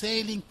business of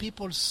selling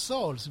people's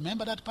souls.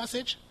 Remember that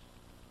passage?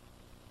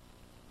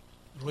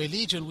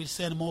 Religion will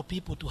send more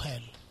people to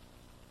hell.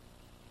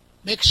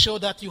 Make sure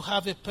that you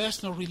have a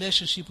personal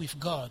relationship with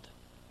God.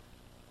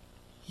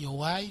 Your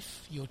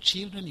wife, your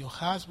children, your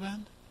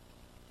husband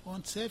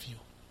won't save you.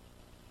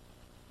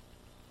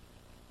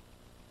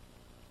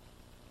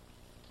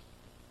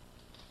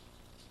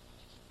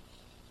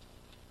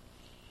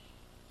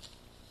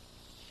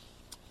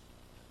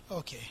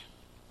 Okay.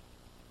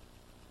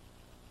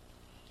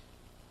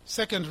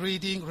 Second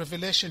reading,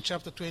 Revelation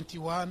chapter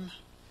 21.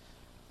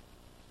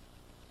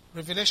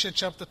 Revelation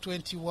chapter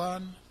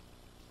 21,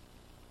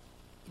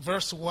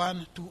 verse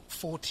 1 to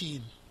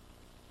 14.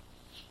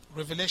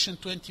 Revelation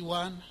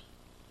 21,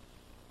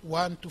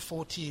 1 to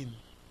 14.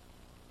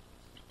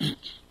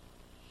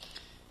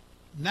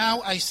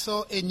 Now I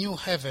saw a new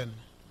heaven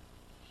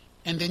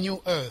and a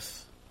new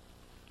earth,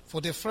 for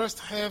the first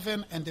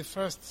heaven and the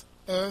first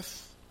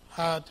earth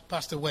had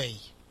passed away.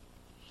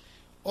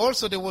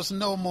 Also there was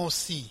no more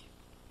sea.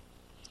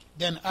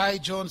 Then I,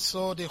 John,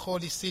 saw the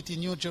holy city,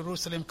 New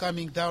Jerusalem,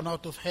 coming down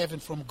out of heaven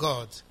from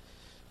God,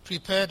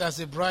 prepared as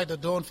a bride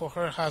adorned for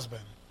her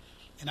husband.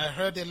 And I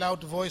heard a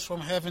loud voice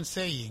from heaven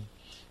saying,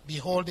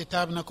 Behold, the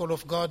tabernacle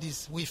of God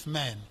is with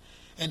men,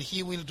 and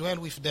he will dwell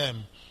with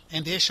them,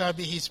 and they shall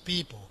be his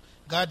people.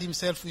 God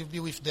himself will be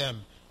with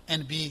them,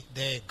 and be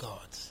their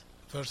God.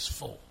 Verse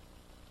 4.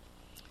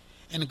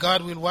 And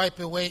God will wipe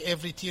away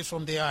every tear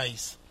from their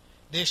eyes.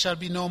 There shall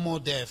be no more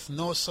death,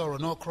 no sorrow,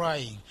 no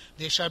crying.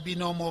 There shall be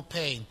no more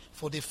pain,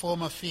 for the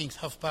former things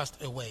have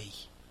passed away.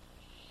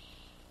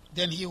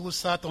 Then he who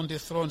sat on the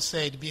throne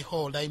said,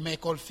 Behold, I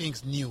make all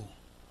things new.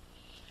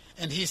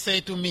 And he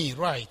said to me,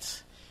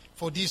 Write,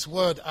 for these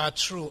words are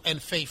true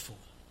and faithful.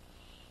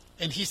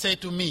 And he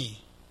said to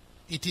me,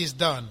 It is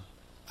done.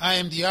 I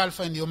am the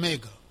Alpha and the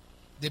Omega,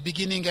 the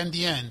beginning and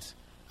the end.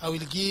 I will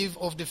give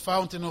of the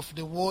fountain of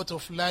the water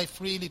of life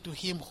freely to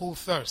him who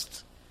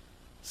thirsts.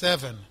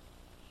 7.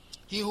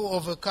 He who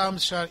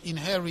overcomes shall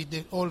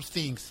inherit all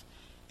things,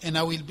 and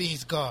I will be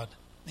his God,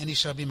 and he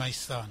shall be my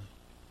son.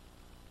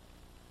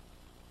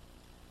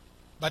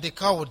 but the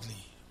cowardly,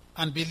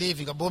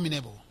 unbelieving,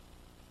 abominable,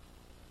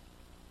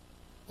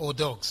 or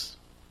dogs,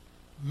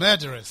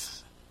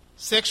 murderers,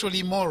 sexually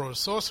immoral,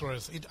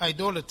 sorcerers,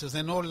 idolaters,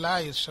 and all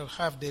liars shall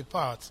have their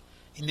part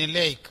in a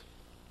lake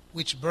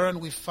which burn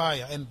with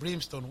fire and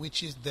brimstone,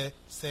 which is the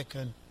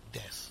second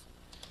death.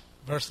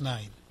 Verse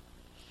 9.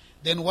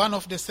 Then one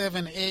of the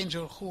seven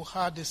angels who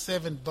had the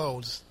seven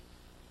bowls,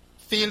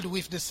 filled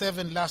with the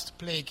seven last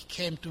plague,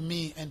 came to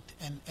me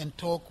and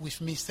talked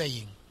with me,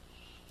 saying,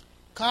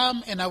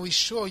 Come, and I will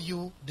show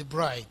you the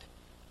bride,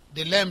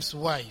 the Lamb's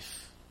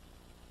wife.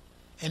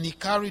 And he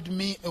carried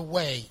me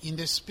away in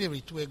the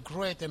spirit to a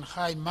great and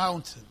high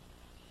mountain,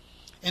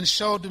 and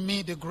showed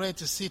me the great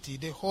city,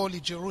 the holy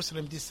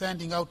Jerusalem,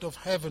 descending out of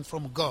heaven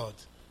from God,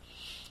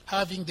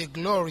 having the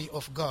glory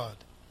of God.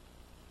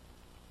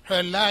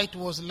 Her light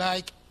was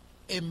like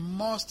a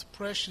most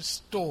precious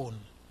stone,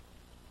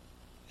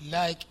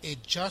 like a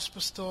jasper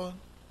stone,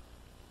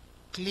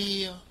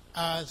 clear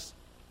as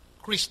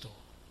crystal.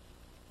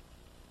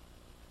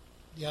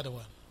 The other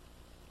one.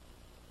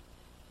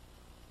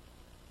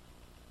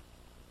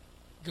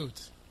 Good.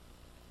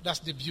 That's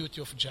the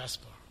beauty of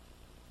jasper.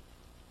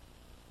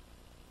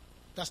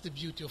 That's the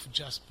beauty of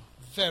jasper.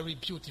 Very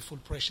beautiful,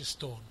 precious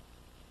stone.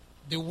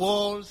 The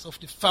walls of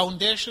the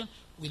foundation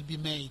will be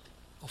made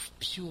of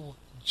pure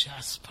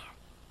jasper.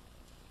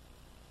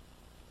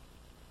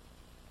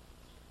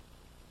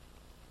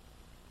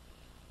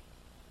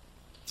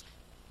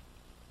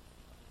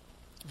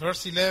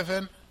 Verse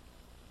 11,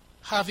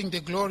 having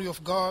the glory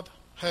of God,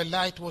 her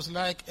light was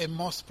like a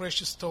most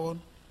precious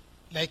stone,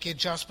 like a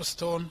jasper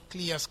stone,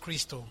 clear as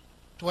crystal.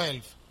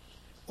 12.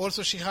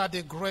 Also she had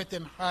a great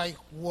and high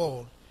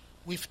wall,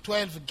 with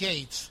 12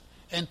 gates,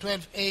 and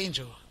 12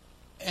 angels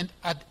and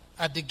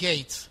at the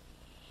gates,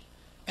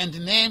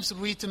 and names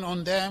written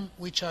on them,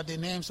 which are the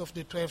names of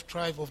the 12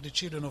 tribes of the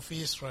children of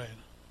Israel.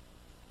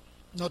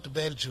 Not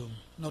Belgium,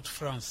 not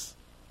France,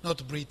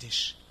 not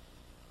British.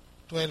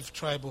 12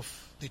 tribes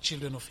of the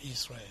children of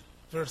Israel.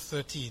 Verse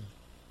 13.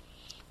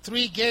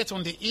 3 gates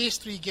on the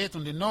east, 3 gates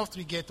on the north,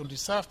 3 gates on the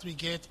south, 3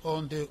 gates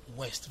on the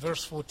west.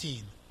 Verse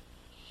 14.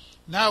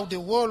 Now the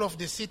wall of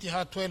the city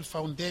had 12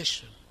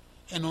 foundations,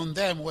 and on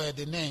them were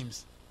the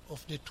names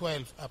of the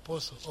 12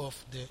 apostles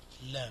of the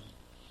Lamb.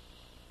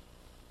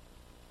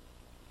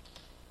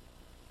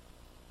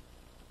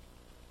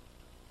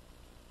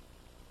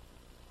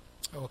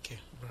 Okay,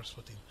 verse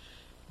 14.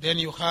 Then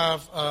you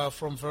have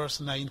from verse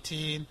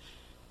 19,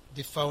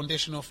 the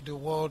foundation of the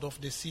wall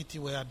of the city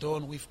were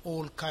adorned with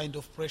all kind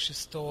of precious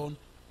stone,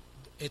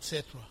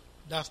 etc.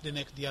 That's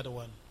the other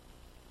one.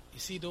 You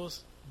see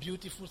those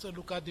beautiful? So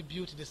look at the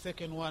beauty. The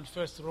second one,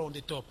 first row on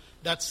the top.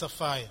 That's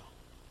sapphire.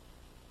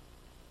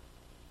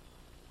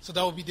 So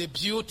that will be the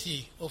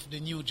beauty of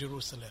the New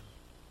Jerusalem.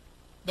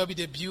 That will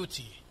be the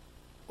beauty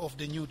of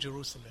the New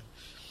Jerusalem.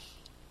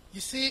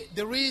 You see,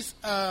 there is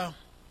a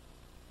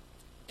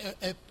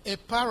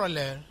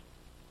parallel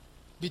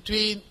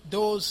between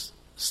those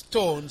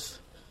stones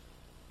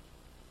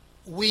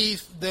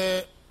with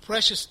the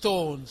precious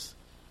stones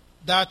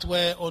that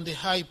were on the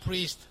high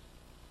priest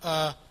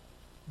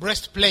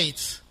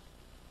breastplates,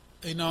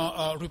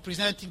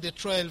 representing the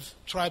 12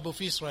 tribes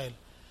of Israel,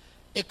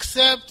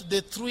 except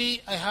the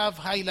 3 I have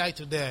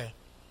highlighted there: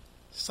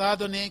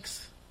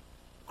 sardonyx,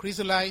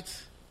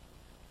 chrysolite,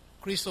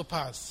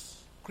 chrysoprase.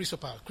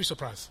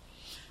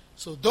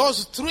 So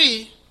those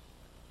 3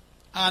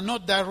 are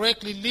not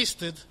directly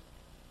listed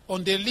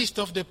on the list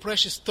of the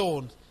precious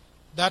stones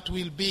that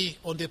will be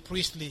on the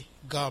priestly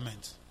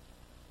garment.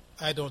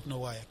 I don't know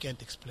why. I can't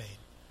explain.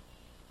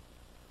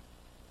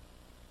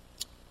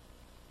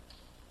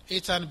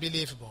 It's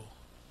unbelievable.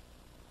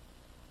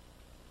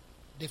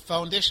 The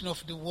foundation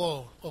of the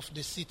wall of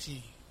the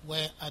city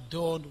were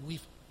adorned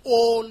with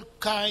all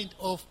kind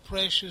of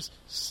precious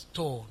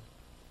stones.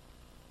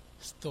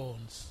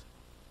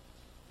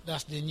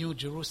 That's the New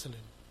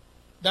Jerusalem.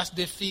 That's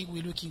the thing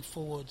we're looking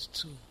forward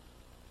to.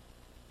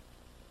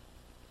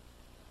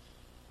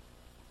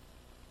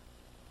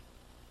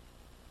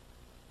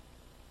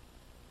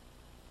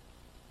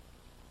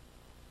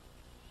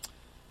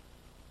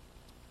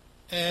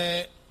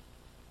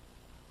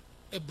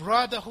 A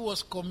brother who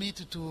was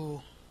committed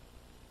to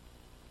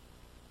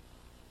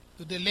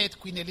the late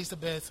Queen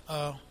Elizabeth's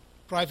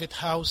private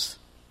house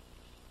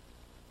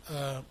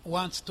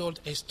once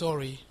told a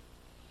story.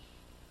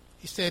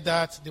 He said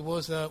that there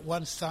was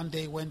one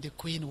Sunday when the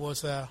Queen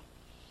was at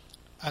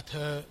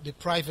the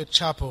private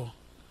chapel,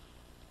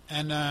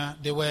 and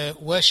they were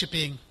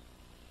worshipping,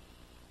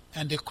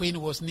 and the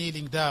Queen was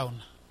kneeling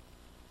down.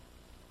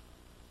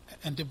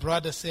 And the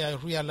brother said, I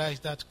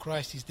realized that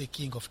Christ is the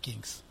King of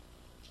Kings.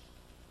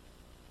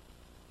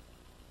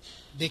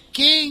 The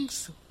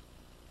kings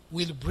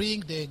will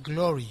bring their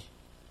glory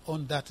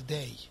on that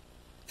day,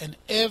 and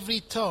every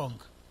tongue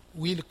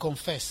will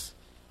confess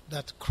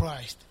that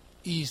Christ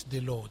is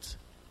the Lord.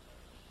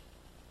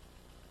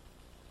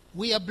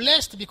 We are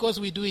blessed because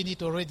we're doing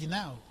it already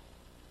now.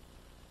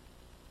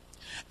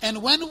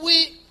 And when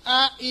we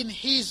are in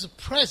His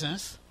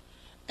presence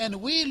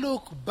and we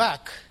look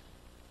back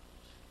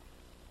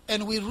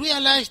And we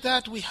realize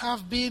that we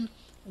have been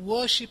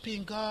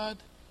worshiping God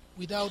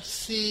without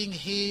seeing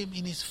Him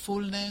in His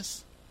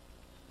fullness.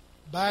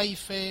 By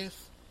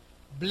faith,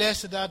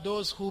 blessed are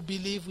those who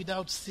believe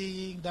without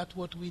seeing that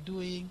what we're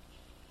doing.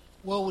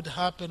 What would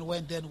happen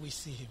when then we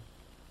see Him?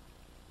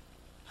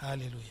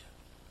 Hallelujah.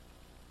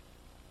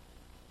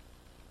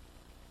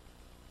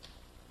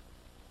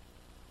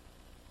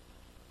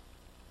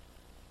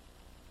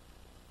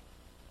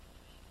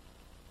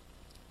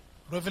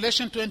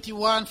 Revelation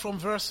 21 from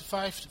verse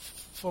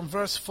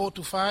 4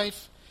 to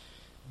 5.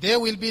 There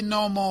will be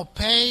no more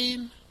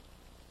pain,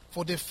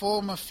 for the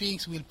former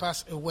things will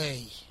pass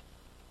away.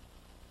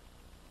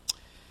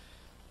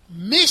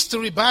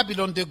 Mystery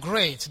Babylon the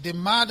Great, the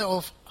mother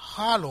of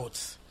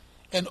harlots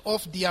and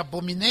of the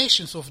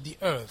abominations of the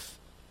earth,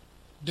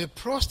 the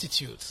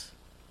prostitute,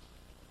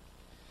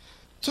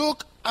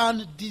 took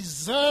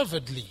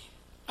undeservedly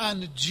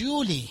and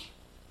duly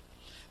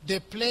the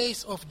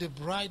place of the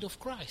bride of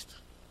Christ,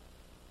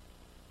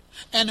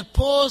 and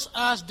posed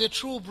as the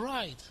true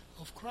bride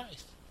of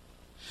Christ,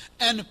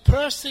 and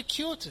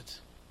persecuted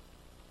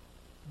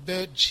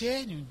the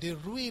genuine, the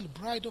real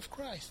bride of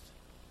Christ,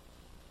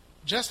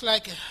 just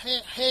like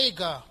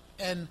Hagar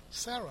and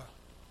Sarah,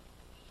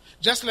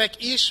 just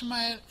like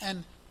Ishmael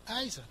and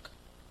Isaac.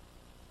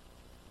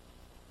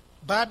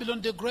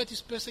 Babylon the Great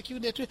is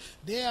persecuted.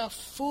 They are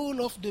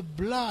full of the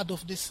blood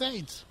of the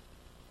saints,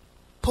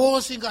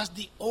 posing as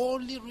the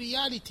only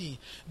reality,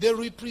 the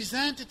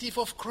representative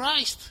of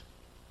Christ.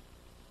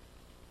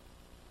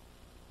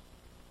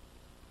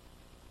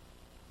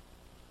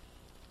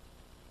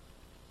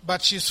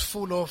 But she's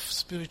full of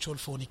spiritual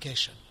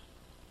fornication.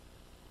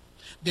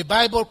 The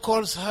Bible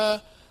calls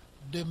her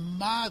the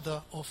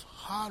mother of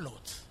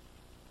harlots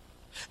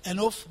and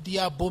of the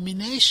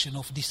abomination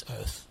of this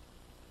earth.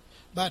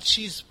 But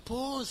she's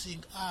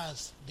posing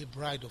as the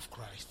bride of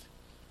Christ,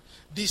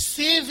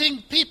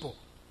 deceiving people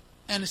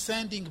and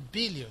sending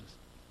billions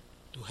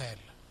to hell.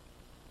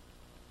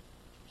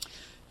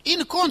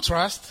 In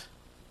contrast,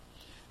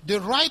 the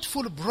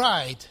rightful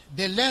bride,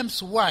 the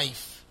Lamb's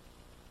wife,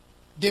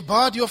 the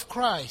body of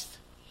Christ,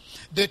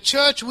 the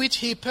church which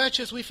He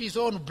purchased with His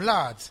own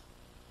blood,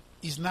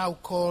 is now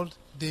called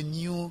the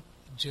New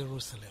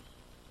Jerusalem.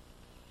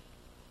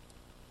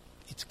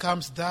 It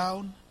comes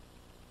down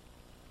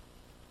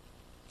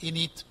in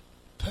its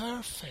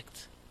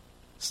perfect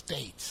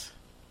state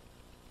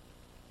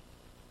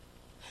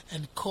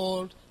and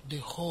called the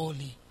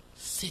Holy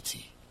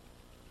City.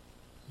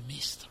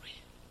 Mystery.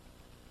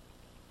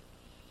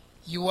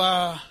 You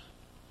are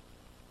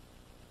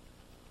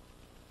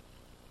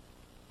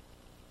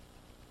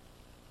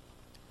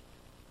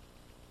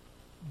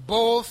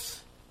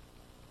both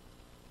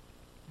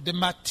the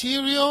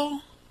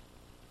material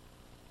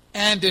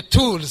and the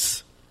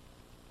tools.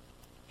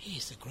 He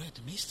is a great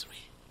mystery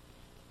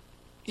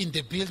in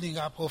the building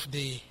up of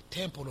the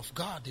temple of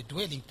God, the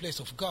dwelling place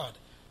of God.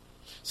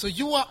 So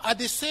you are at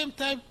the same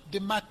time the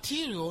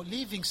material,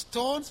 living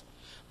stones,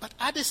 but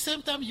at the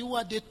same time you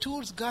are the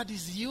tools God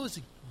is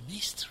using.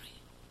 Mystery.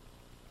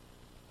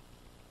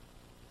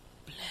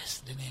 Bless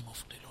the name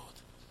of the Lord.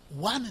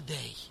 One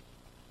day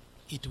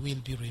it will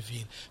be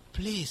revealed.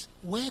 Please,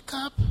 wake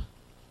up.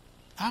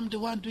 I'm the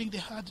one doing the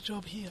hard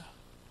job here.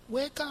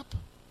 Wake up.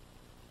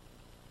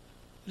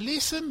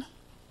 Listen.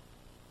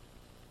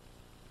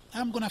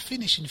 I'm going to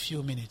finish in a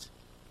few minutes.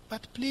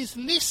 But please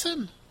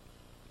listen.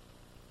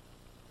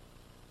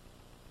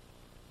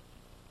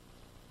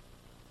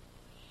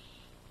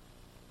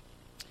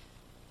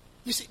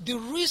 You see, the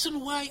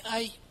reason why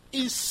I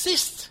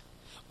insist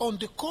on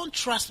the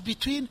contrast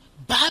between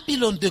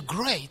Babylon the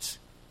Great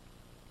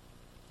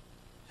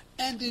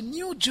and the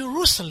New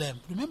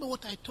Jerusalem, remember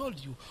what I told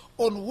you.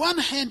 On one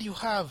hand you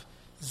have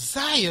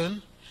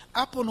Zion,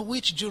 upon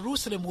which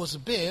Jerusalem was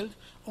built.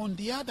 On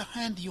the other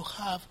hand you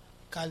have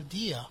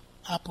Chaldea,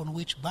 upon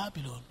which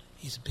Babylon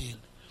is built.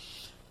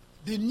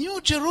 The New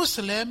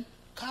Jerusalem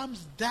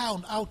comes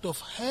down out of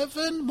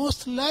heaven,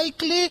 most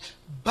likely.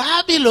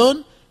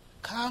 Babylon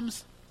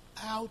comes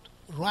out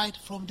right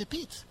from the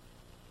pit.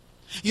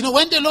 You know,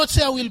 when the Lord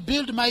said, I will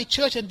build my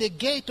church and the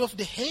gate of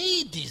the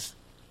Hades,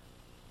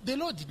 the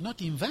Lord did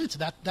not invent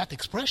that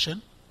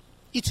expression.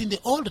 It's in the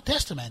Old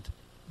Testament,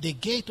 the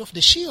gate of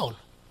the Sheol.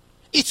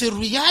 It's a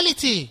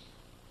reality.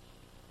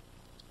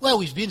 Well,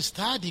 we've been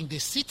studying the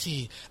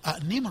city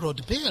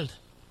Nimrod built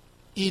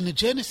in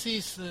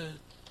Genesis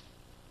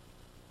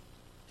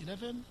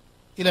 11,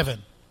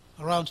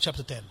 around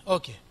chapter 10.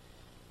 Okay.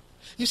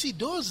 You see,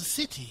 those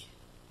cities,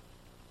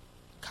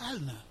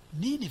 Calna,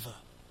 Nineveh,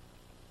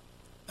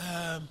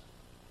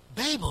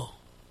 Babel,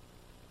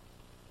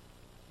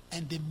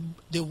 and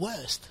the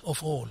worst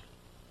of all,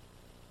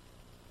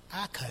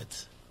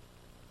 Akkad,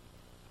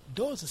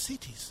 those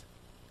cities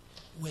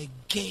were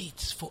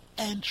gates for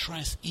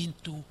entrance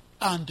into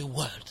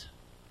underworld.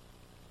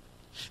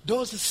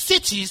 Those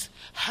cities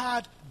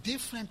had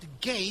different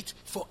gates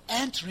for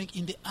entering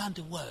in the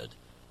underworld.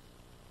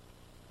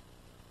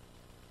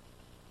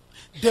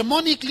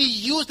 Demonically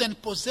used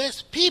and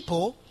possessed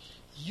people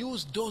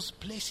used those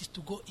places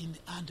to go in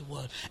the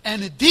underworld.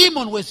 And the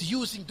demon was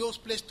using those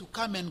places to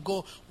come and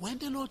go. When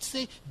the Lord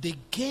said the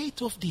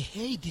gate of the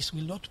Hades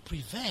will not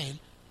prevail,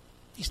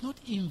 He's not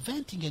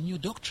inventing a new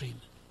doctrine.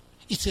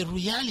 It's a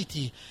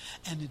reality.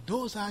 And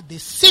those are the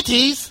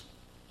cities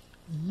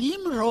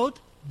Nimrod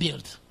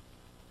built.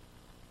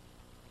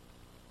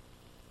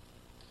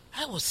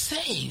 I was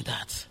saying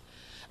that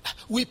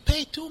we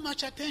pay too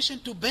much attention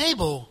to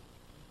Babel.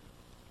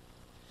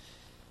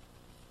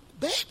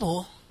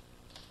 Babel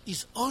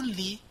is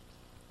only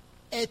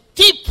a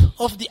tip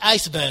of the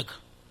iceberg.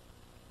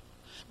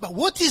 But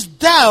what is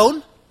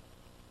down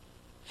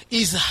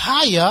is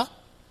higher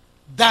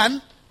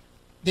than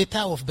the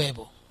Tower of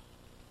Babel.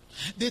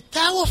 The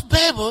Tower of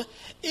Babel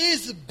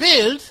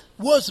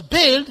was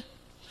built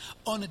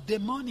on a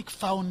demonic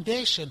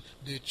foundation.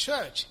 The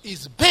church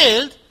is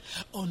built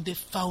on the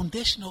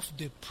foundation of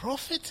the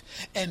prophet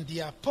and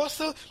the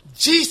apostle,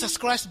 Jesus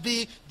Christ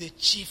being the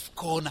chief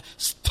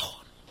cornerstone.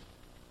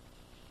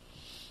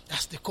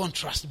 That's the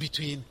contrast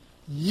between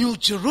New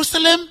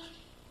Jerusalem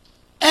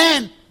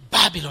and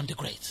Babylon the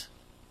Great.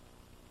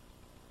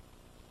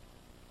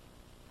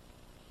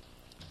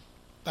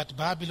 But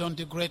Babylon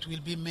the Great will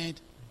be made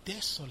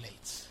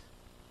desolate.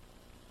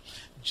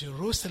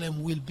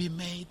 Jerusalem will be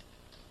made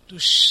to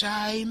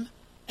shine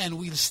and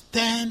will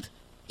stand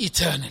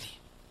eternally.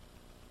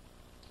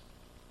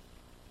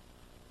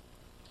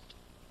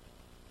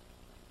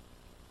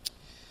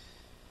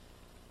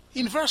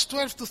 In verse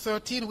 12 to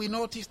 13, we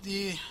notice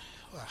this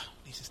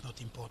is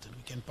not important.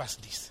 We can pass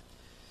this.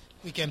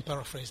 We can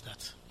paraphrase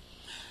that.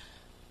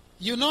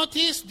 You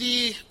notice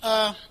the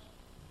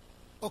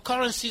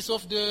occurrences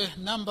of the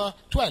number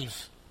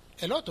 12.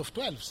 A lot of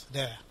 12s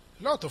there.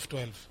 A lot of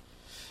 12.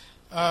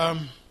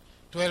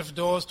 12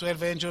 doors,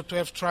 12 angels,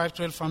 12 tribes,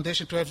 12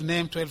 foundation, 12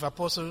 name, 12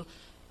 apostles,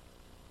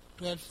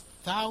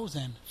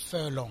 12,000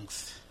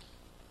 furlongs.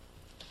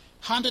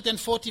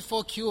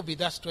 144 cubits,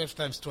 that's 12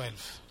 times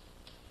 12.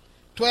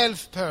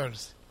 12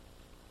 pearls.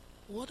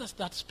 What does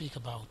that speak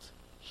about?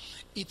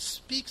 It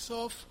speaks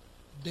of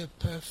the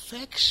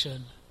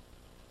perfection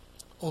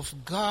of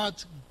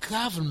God's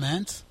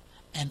government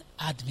and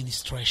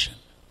administration.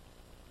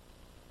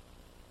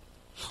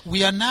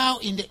 We are now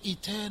in the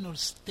eternal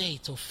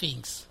state of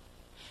things.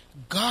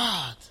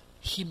 God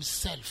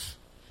Himself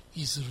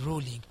is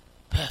ruling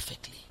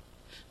perfectly.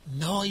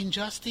 No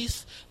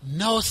injustice,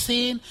 no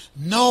sin,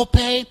 no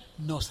pain,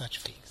 no such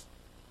things.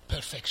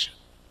 Perfection.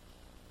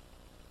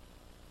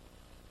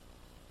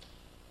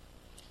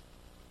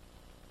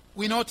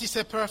 We notice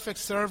a perfect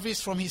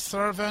service from His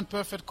servant,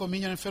 perfect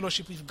communion and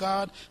fellowship with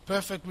God,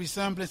 perfect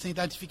resemblance and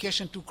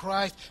identification to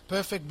Christ,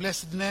 perfect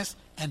blessedness,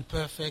 and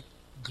perfect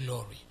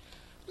glory.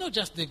 Not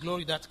just the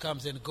glory that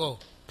comes and goes,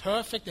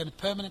 perfect and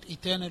permanent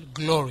eternal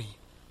glory.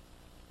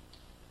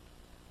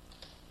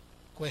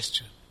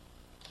 Question: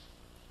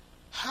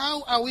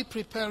 how are we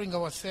preparing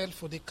ourselves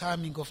for the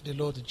coming of the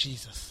Lord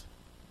Jesus?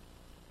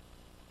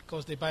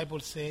 Because the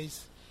Bible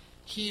says,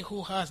 he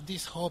who has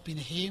this hope in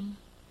Him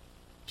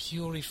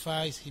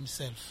purifies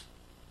himself.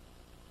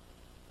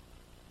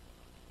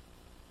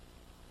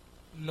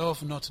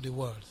 Love not the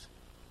world.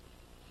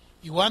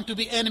 You want to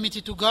be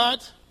enmity to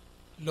God?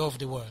 Love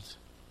the world.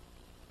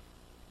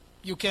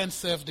 You can't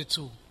serve the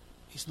two.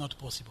 It's not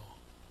possible.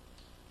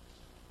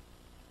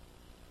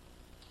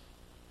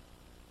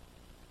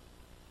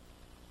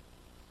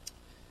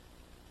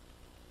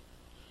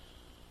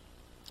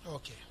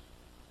 Okay.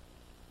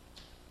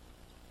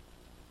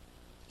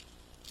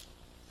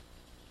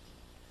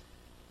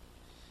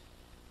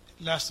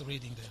 Last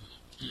reading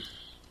then.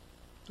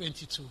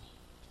 22.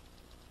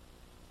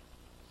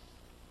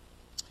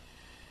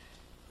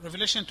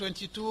 Revelation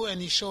 22,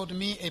 and He showed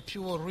me a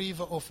pure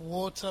river of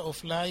water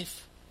of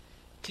life,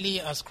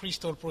 clear as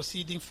crystal,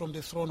 proceeding from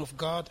the throne of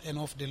God and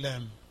of the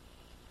Lamb.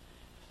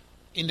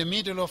 In the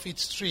middle of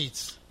its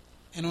streets,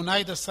 and on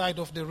either side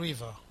of the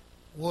river,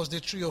 was the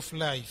tree of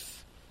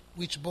life,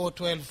 which bore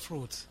 12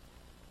 fruits,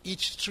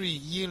 each tree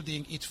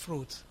yielding its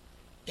fruit.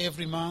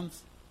 Every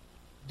month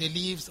the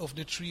leaves of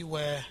the tree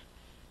were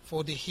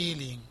for the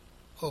healing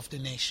of the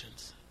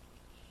nations.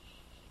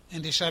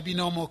 And there shall be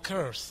no more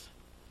curse,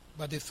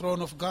 but the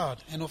throne of God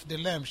and of the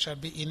Lamb shall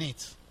be in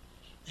it,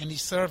 and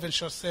His servants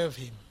shall serve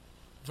Him.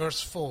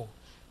 Verse 4,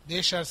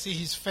 they shall see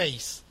His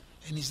face,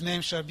 and His name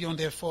shall be on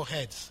their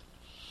foreheads.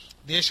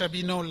 There shall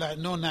be no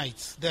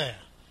night there.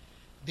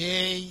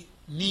 They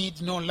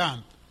need no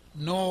lamp,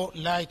 no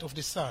light of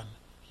the sun,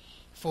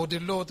 for the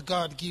Lord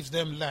God gives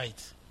them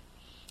light,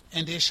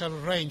 and they shall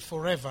reign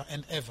forever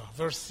and ever.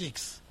 Verse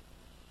 6,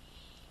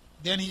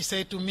 then He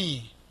said to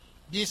me,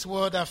 these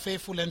words are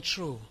faithful and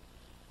true,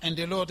 and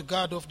the Lord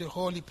God of the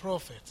holy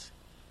prophet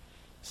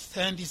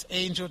sent His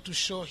angel to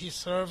show His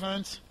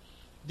servant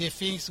the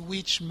things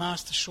which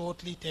must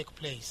shortly take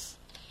place.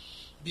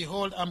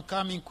 Behold, I am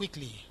coming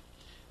quickly.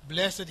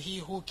 Blessed he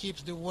who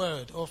keeps the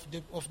word of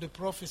the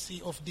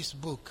prophecy of this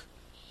book.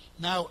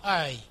 Now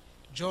I,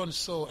 John,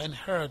 saw and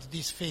heard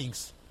these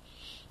things.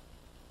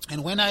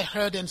 And when I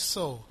heard and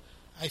saw,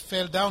 I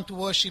fell down to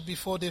worship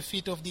before the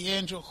feet of the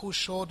angel who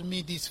showed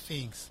me these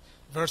things.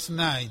 Verse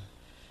 9.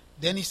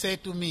 Then he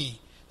said to me,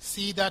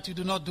 see that you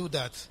do not do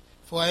that,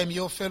 for I am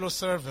your fellow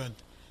servant,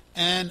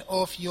 and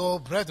of your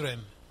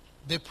brethren,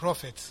 the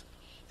prophets,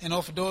 and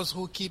of those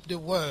who keep the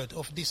word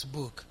of this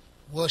book,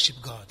 worship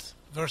God.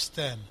 Verse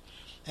 10.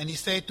 And he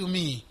said to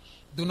me,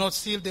 do not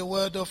seal the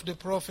word of the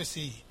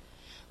prophecy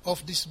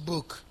of this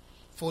book,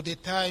 for the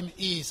time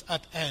is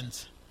at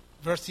hand.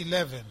 Verse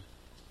 11.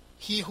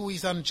 He who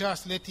is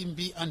unjust, let him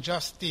be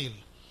unjust still.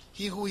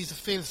 He who is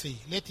filthy,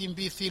 let him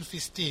be filthy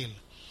still.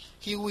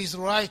 He who is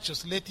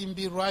righteous, let him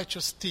be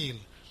righteous still.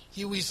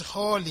 He who is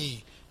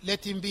holy,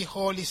 let him be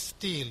holy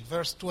still.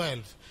 Verse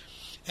 12.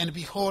 And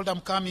behold,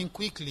 I'm coming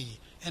quickly,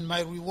 and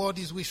my reward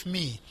is with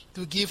me,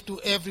 to give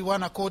to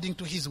everyone according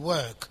to his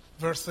work.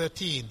 Verse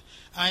 13.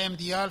 I am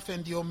the Alpha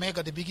and the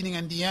Omega, the beginning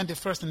and the end, the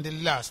first and the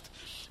last.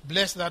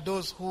 Blessed are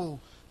those who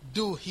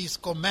do his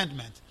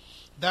commandment,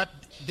 that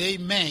they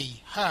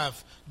may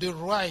have the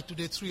right to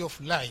the tree of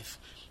life,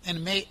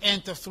 and may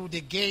enter through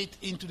the gate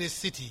into the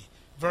city.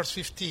 Verse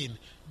 15.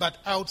 But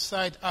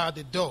outside are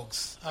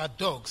dogs,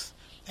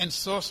 and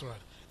sorcerers,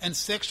 and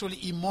sexually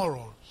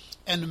immoral,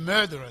 and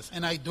murderers,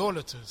 and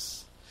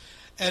idolaters,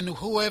 and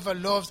whoever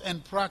loves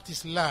and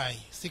practices lie.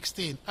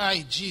 16.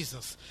 I,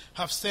 Jesus,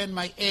 have sent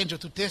my angel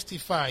to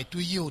testify to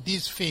you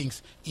these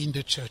things in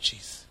the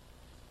churches.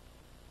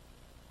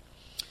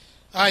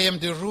 I am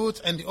the root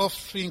and the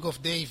offspring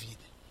of David,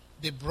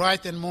 the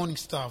bright and morning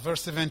star.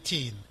 Verse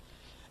 17.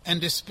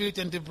 And the Spirit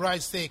and the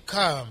bride say,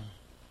 come.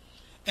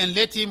 And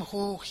let him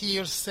who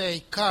hears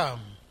say,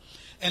 come.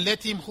 And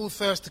let him who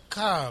thirsts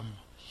come.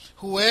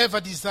 Whoever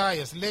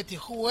desires,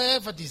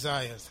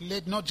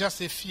 let not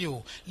just a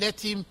few, let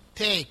him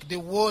take the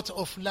water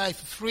of life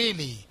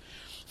freely.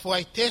 For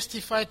I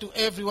testify to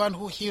everyone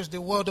who hears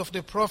the word of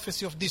the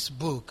prophecy of this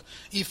book.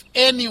 If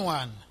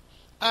anyone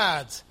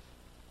adds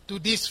to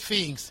these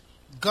things,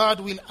 God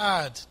will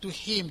add to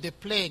him the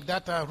plague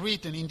that are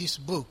written in this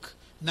book.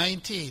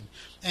 19.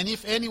 And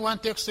if anyone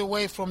takes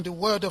away from the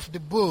word of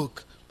the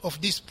book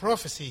of this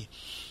prophecy,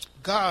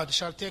 God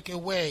shall take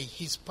away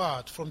his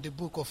part from the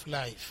book of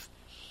life,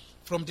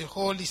 from the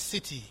holy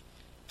city,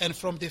 and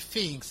from the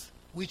things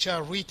which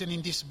are written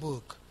in this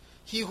book.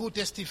 He who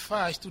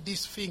testifies to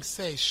these things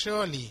says,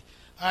 surely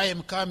I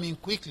am coming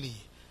quickly.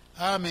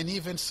 Amen.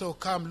 Even so,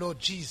 come, Lord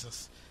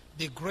Jesus.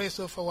 The grace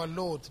of our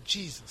Lord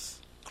Jesus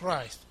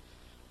Christ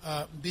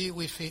be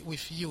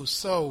with you.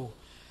 So,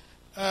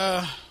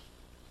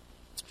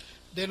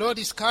 the Lord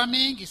is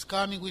coming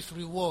with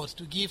rewards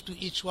to give to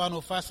each one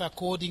of us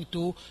according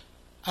to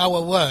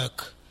our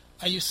work.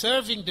 Are you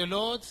serving the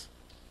Lord?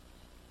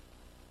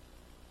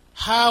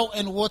 How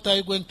and what are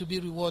you going to be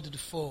rewarded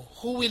for?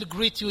 Who will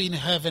greet you in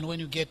heaven when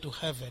you get to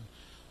heaven?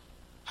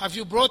 Have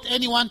you brought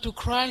anyone to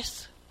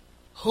Christ?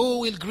 Who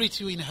will greet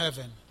you in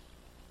heaven?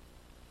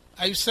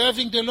 Are you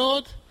serving the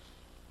Lord?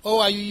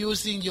 Or are you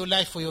using your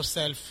life for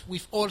yourself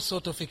with all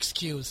sorts of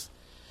excuse?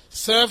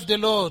 Serve the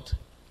Lord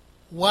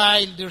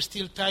while there's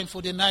still time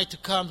for the night to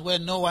come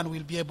when no one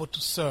will be able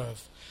to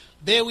serve.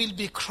 There will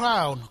be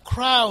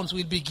crowns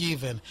will be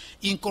given,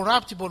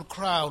 incorruptible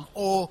crown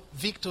or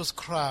victor's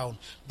crown.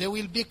 There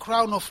will be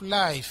crown of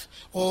life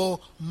or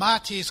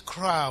martyr's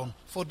crown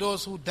for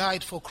those who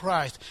died for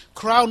Christ.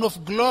 Crown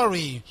of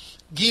glory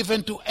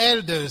given to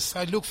elders.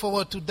 I look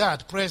forward to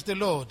that. Praise the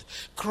Lord.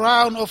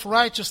 Crown of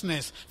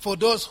righteousness for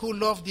those who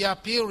love the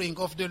appearing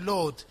of the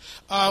Lord.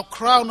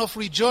 Crown of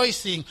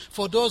rejoicing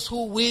for those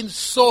who win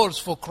souls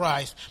for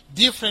Christ.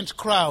 Different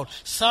crown.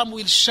 Some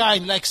will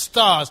shine like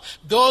stars.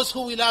 Those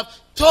who will have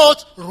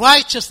taught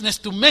righteousness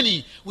to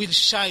many will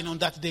shine on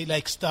that day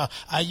like stars.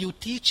 Are you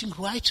teaching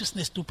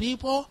righteousness to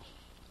people?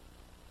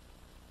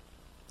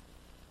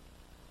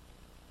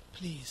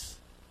 Please,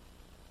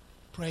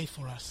 pray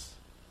for us.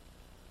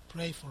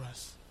 Pray for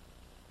us.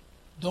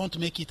 Don't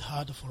make it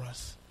harder for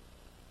us.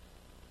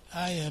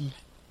 I am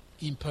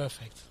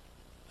imperfect.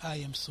 I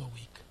am so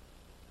weak.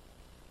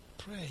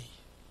 Pray.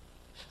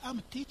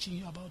 I'm teaching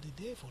you about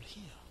the devil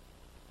here.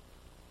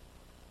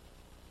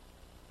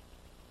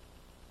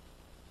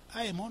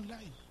 I am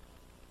online.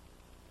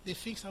 The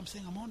things I'm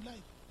saying, I'm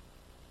online.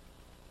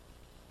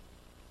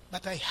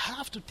 But I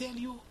have to tell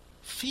you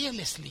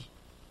fearlessly.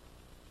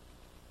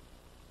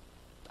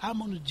 I'm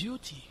on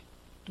duty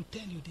to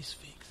tell you these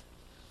things.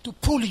 To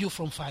pull you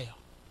from fire.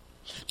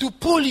 To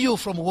pull you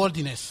from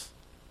worldliness.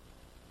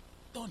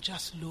 Don't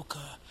just look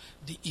at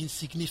the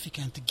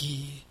insignificant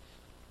gear,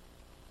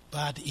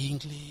 bad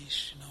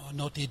English,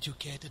 not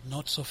educated,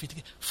 not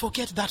sophisticated.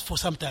 Forget that for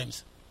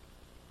sometimes.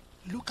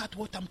 Look at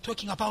what I'm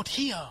talking about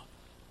here.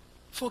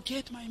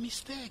 Forget my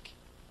mistake.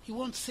 He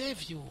won't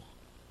save you.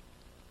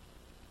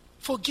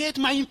 Forget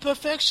my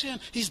imperfection.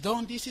 He's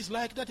done this, he's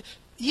like that.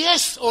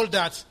 Yes, all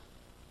that.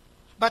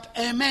 But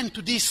amen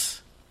to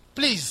this.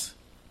 Please.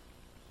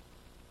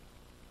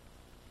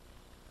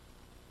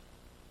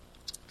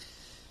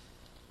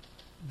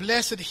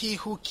 Blessed he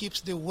who keeps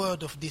the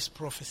word of this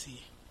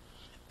prophecy,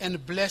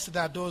 and blessed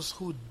are those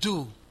who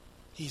do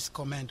his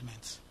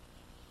commandments.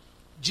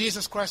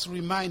 Jesus Christ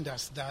reminds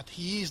us that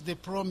he is the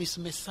promised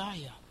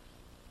Messiah.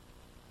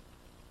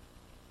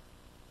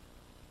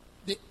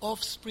 the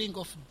offspring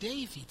of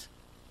David.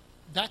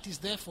 That is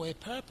there for a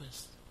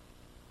purpose.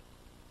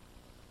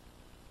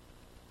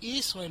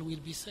 Israel will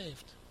be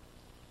saved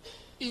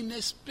in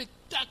a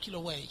spectacular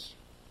way.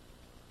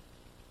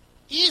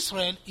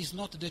 Israel is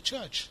not the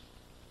church,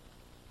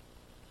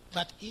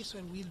 but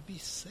Israel will be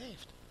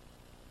saved.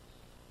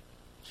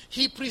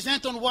 He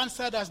presents on one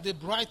side as the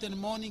bright and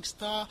morning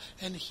star,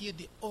 and here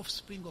the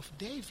offspring of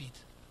David.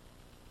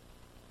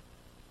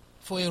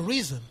 For a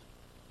reason,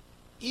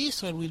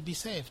 Israel will be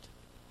saved.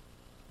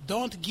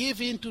 Don't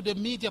give in to the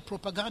media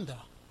propaganda.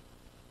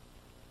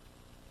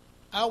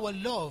 Our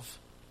love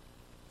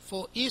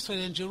for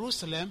Israel and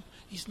Jerusalem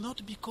is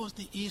not because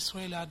the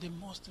Israel are the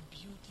most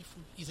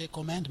beautiful. It's a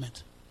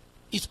commandment.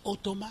 It's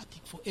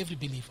automatic for every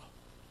believer.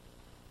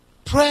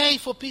 Pray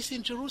for peace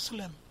in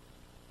Jerusalem.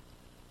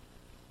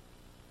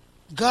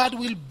 God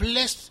will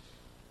bless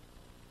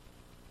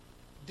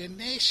the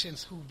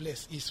nations who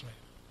bless Israel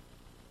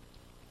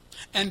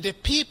and the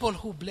people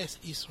who bless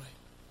Israel.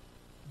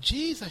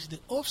 Jesus is the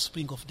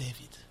offspring of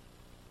David.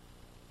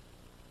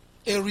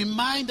 A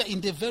reminder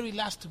in the very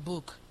last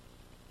book.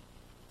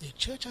 The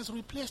church has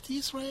replaced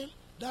Israel.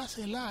 That's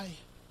a lie.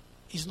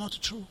 It's not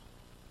true.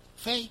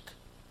 Fake.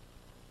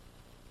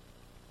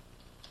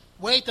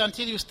 Wait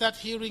until you start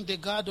hearing the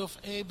God of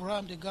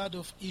Abraham, the God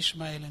of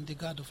Ishmael, and the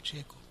God of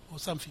Jacob, or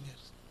something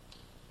else.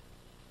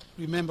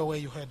 Remember where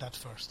you heard that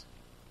first.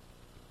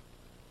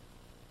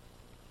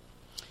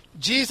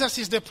 Jesus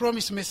is the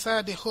promised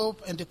Messiah. The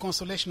hope and the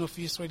consolation of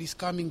Israel is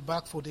coming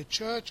back for the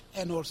church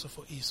and also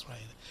for Israel.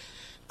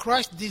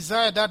 Christ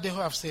desired that, they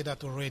have said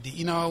that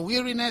already. In our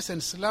weariness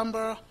and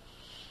slumber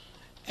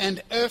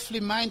and earthly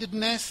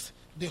mindedness,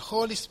 the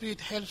Holy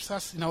Spirit helps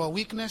us in our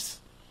weakness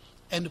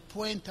and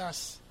point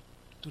us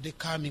to the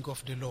coming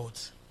of the Lord.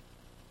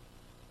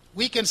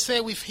 We can say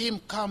with him,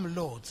 "Come,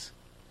 Lord."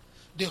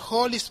 The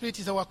Holy Spirit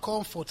is our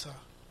comforter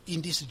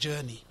in this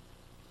journey.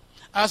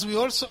 As we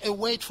also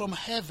await from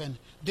heaven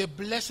the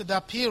blessed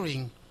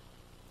appearing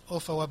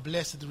of our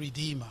blessed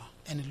Redeemer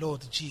and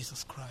Lord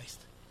Jesus Christ,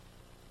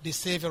 the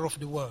Savior of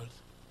the world.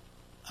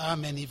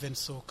 Amen. Even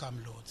so,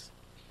 come, Lord.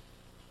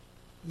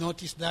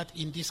 Notice that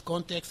in this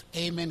context,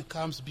 amen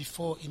comes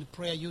before. In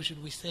prayer,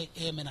 usually we say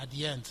amen at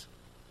the end.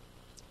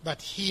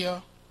 But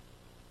here,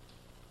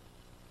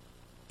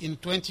 in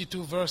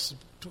 22 verse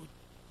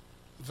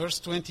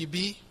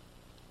 20b,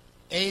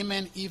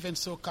 amen, even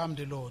so come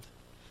the Lord.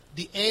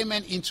 The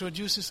amen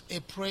introduces a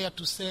prayer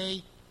to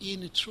say,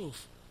 in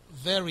truth,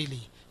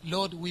 verily,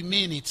 Lord, we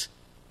mean it.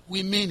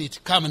 We mean it.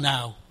 Come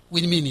now.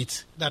 We mean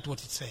it. That's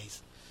what it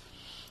says.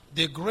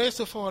 The grace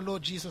of our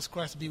Lord Jesus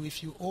Christ be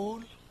with you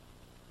all.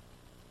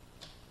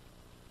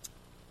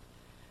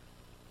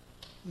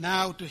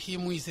 Now to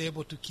him who is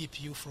able to keep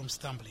you from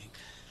stumbling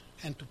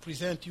and to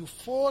present you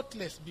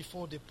faultless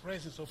before the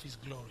presence of his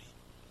glory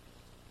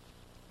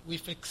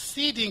with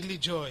exceedingly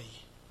joy,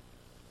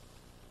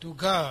 to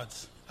God,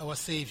 our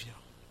Savior,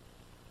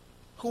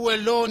 who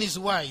alone is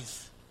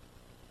wise,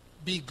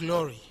 be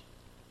glory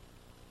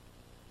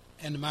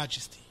and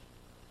majesty,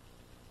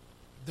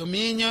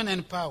 dominion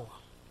and power,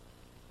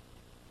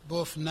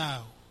 both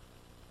now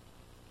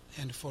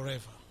and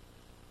forever.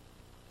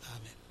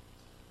 Amen.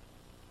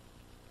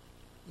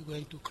 We're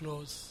going to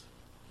close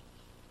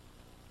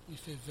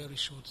with a very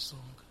short song.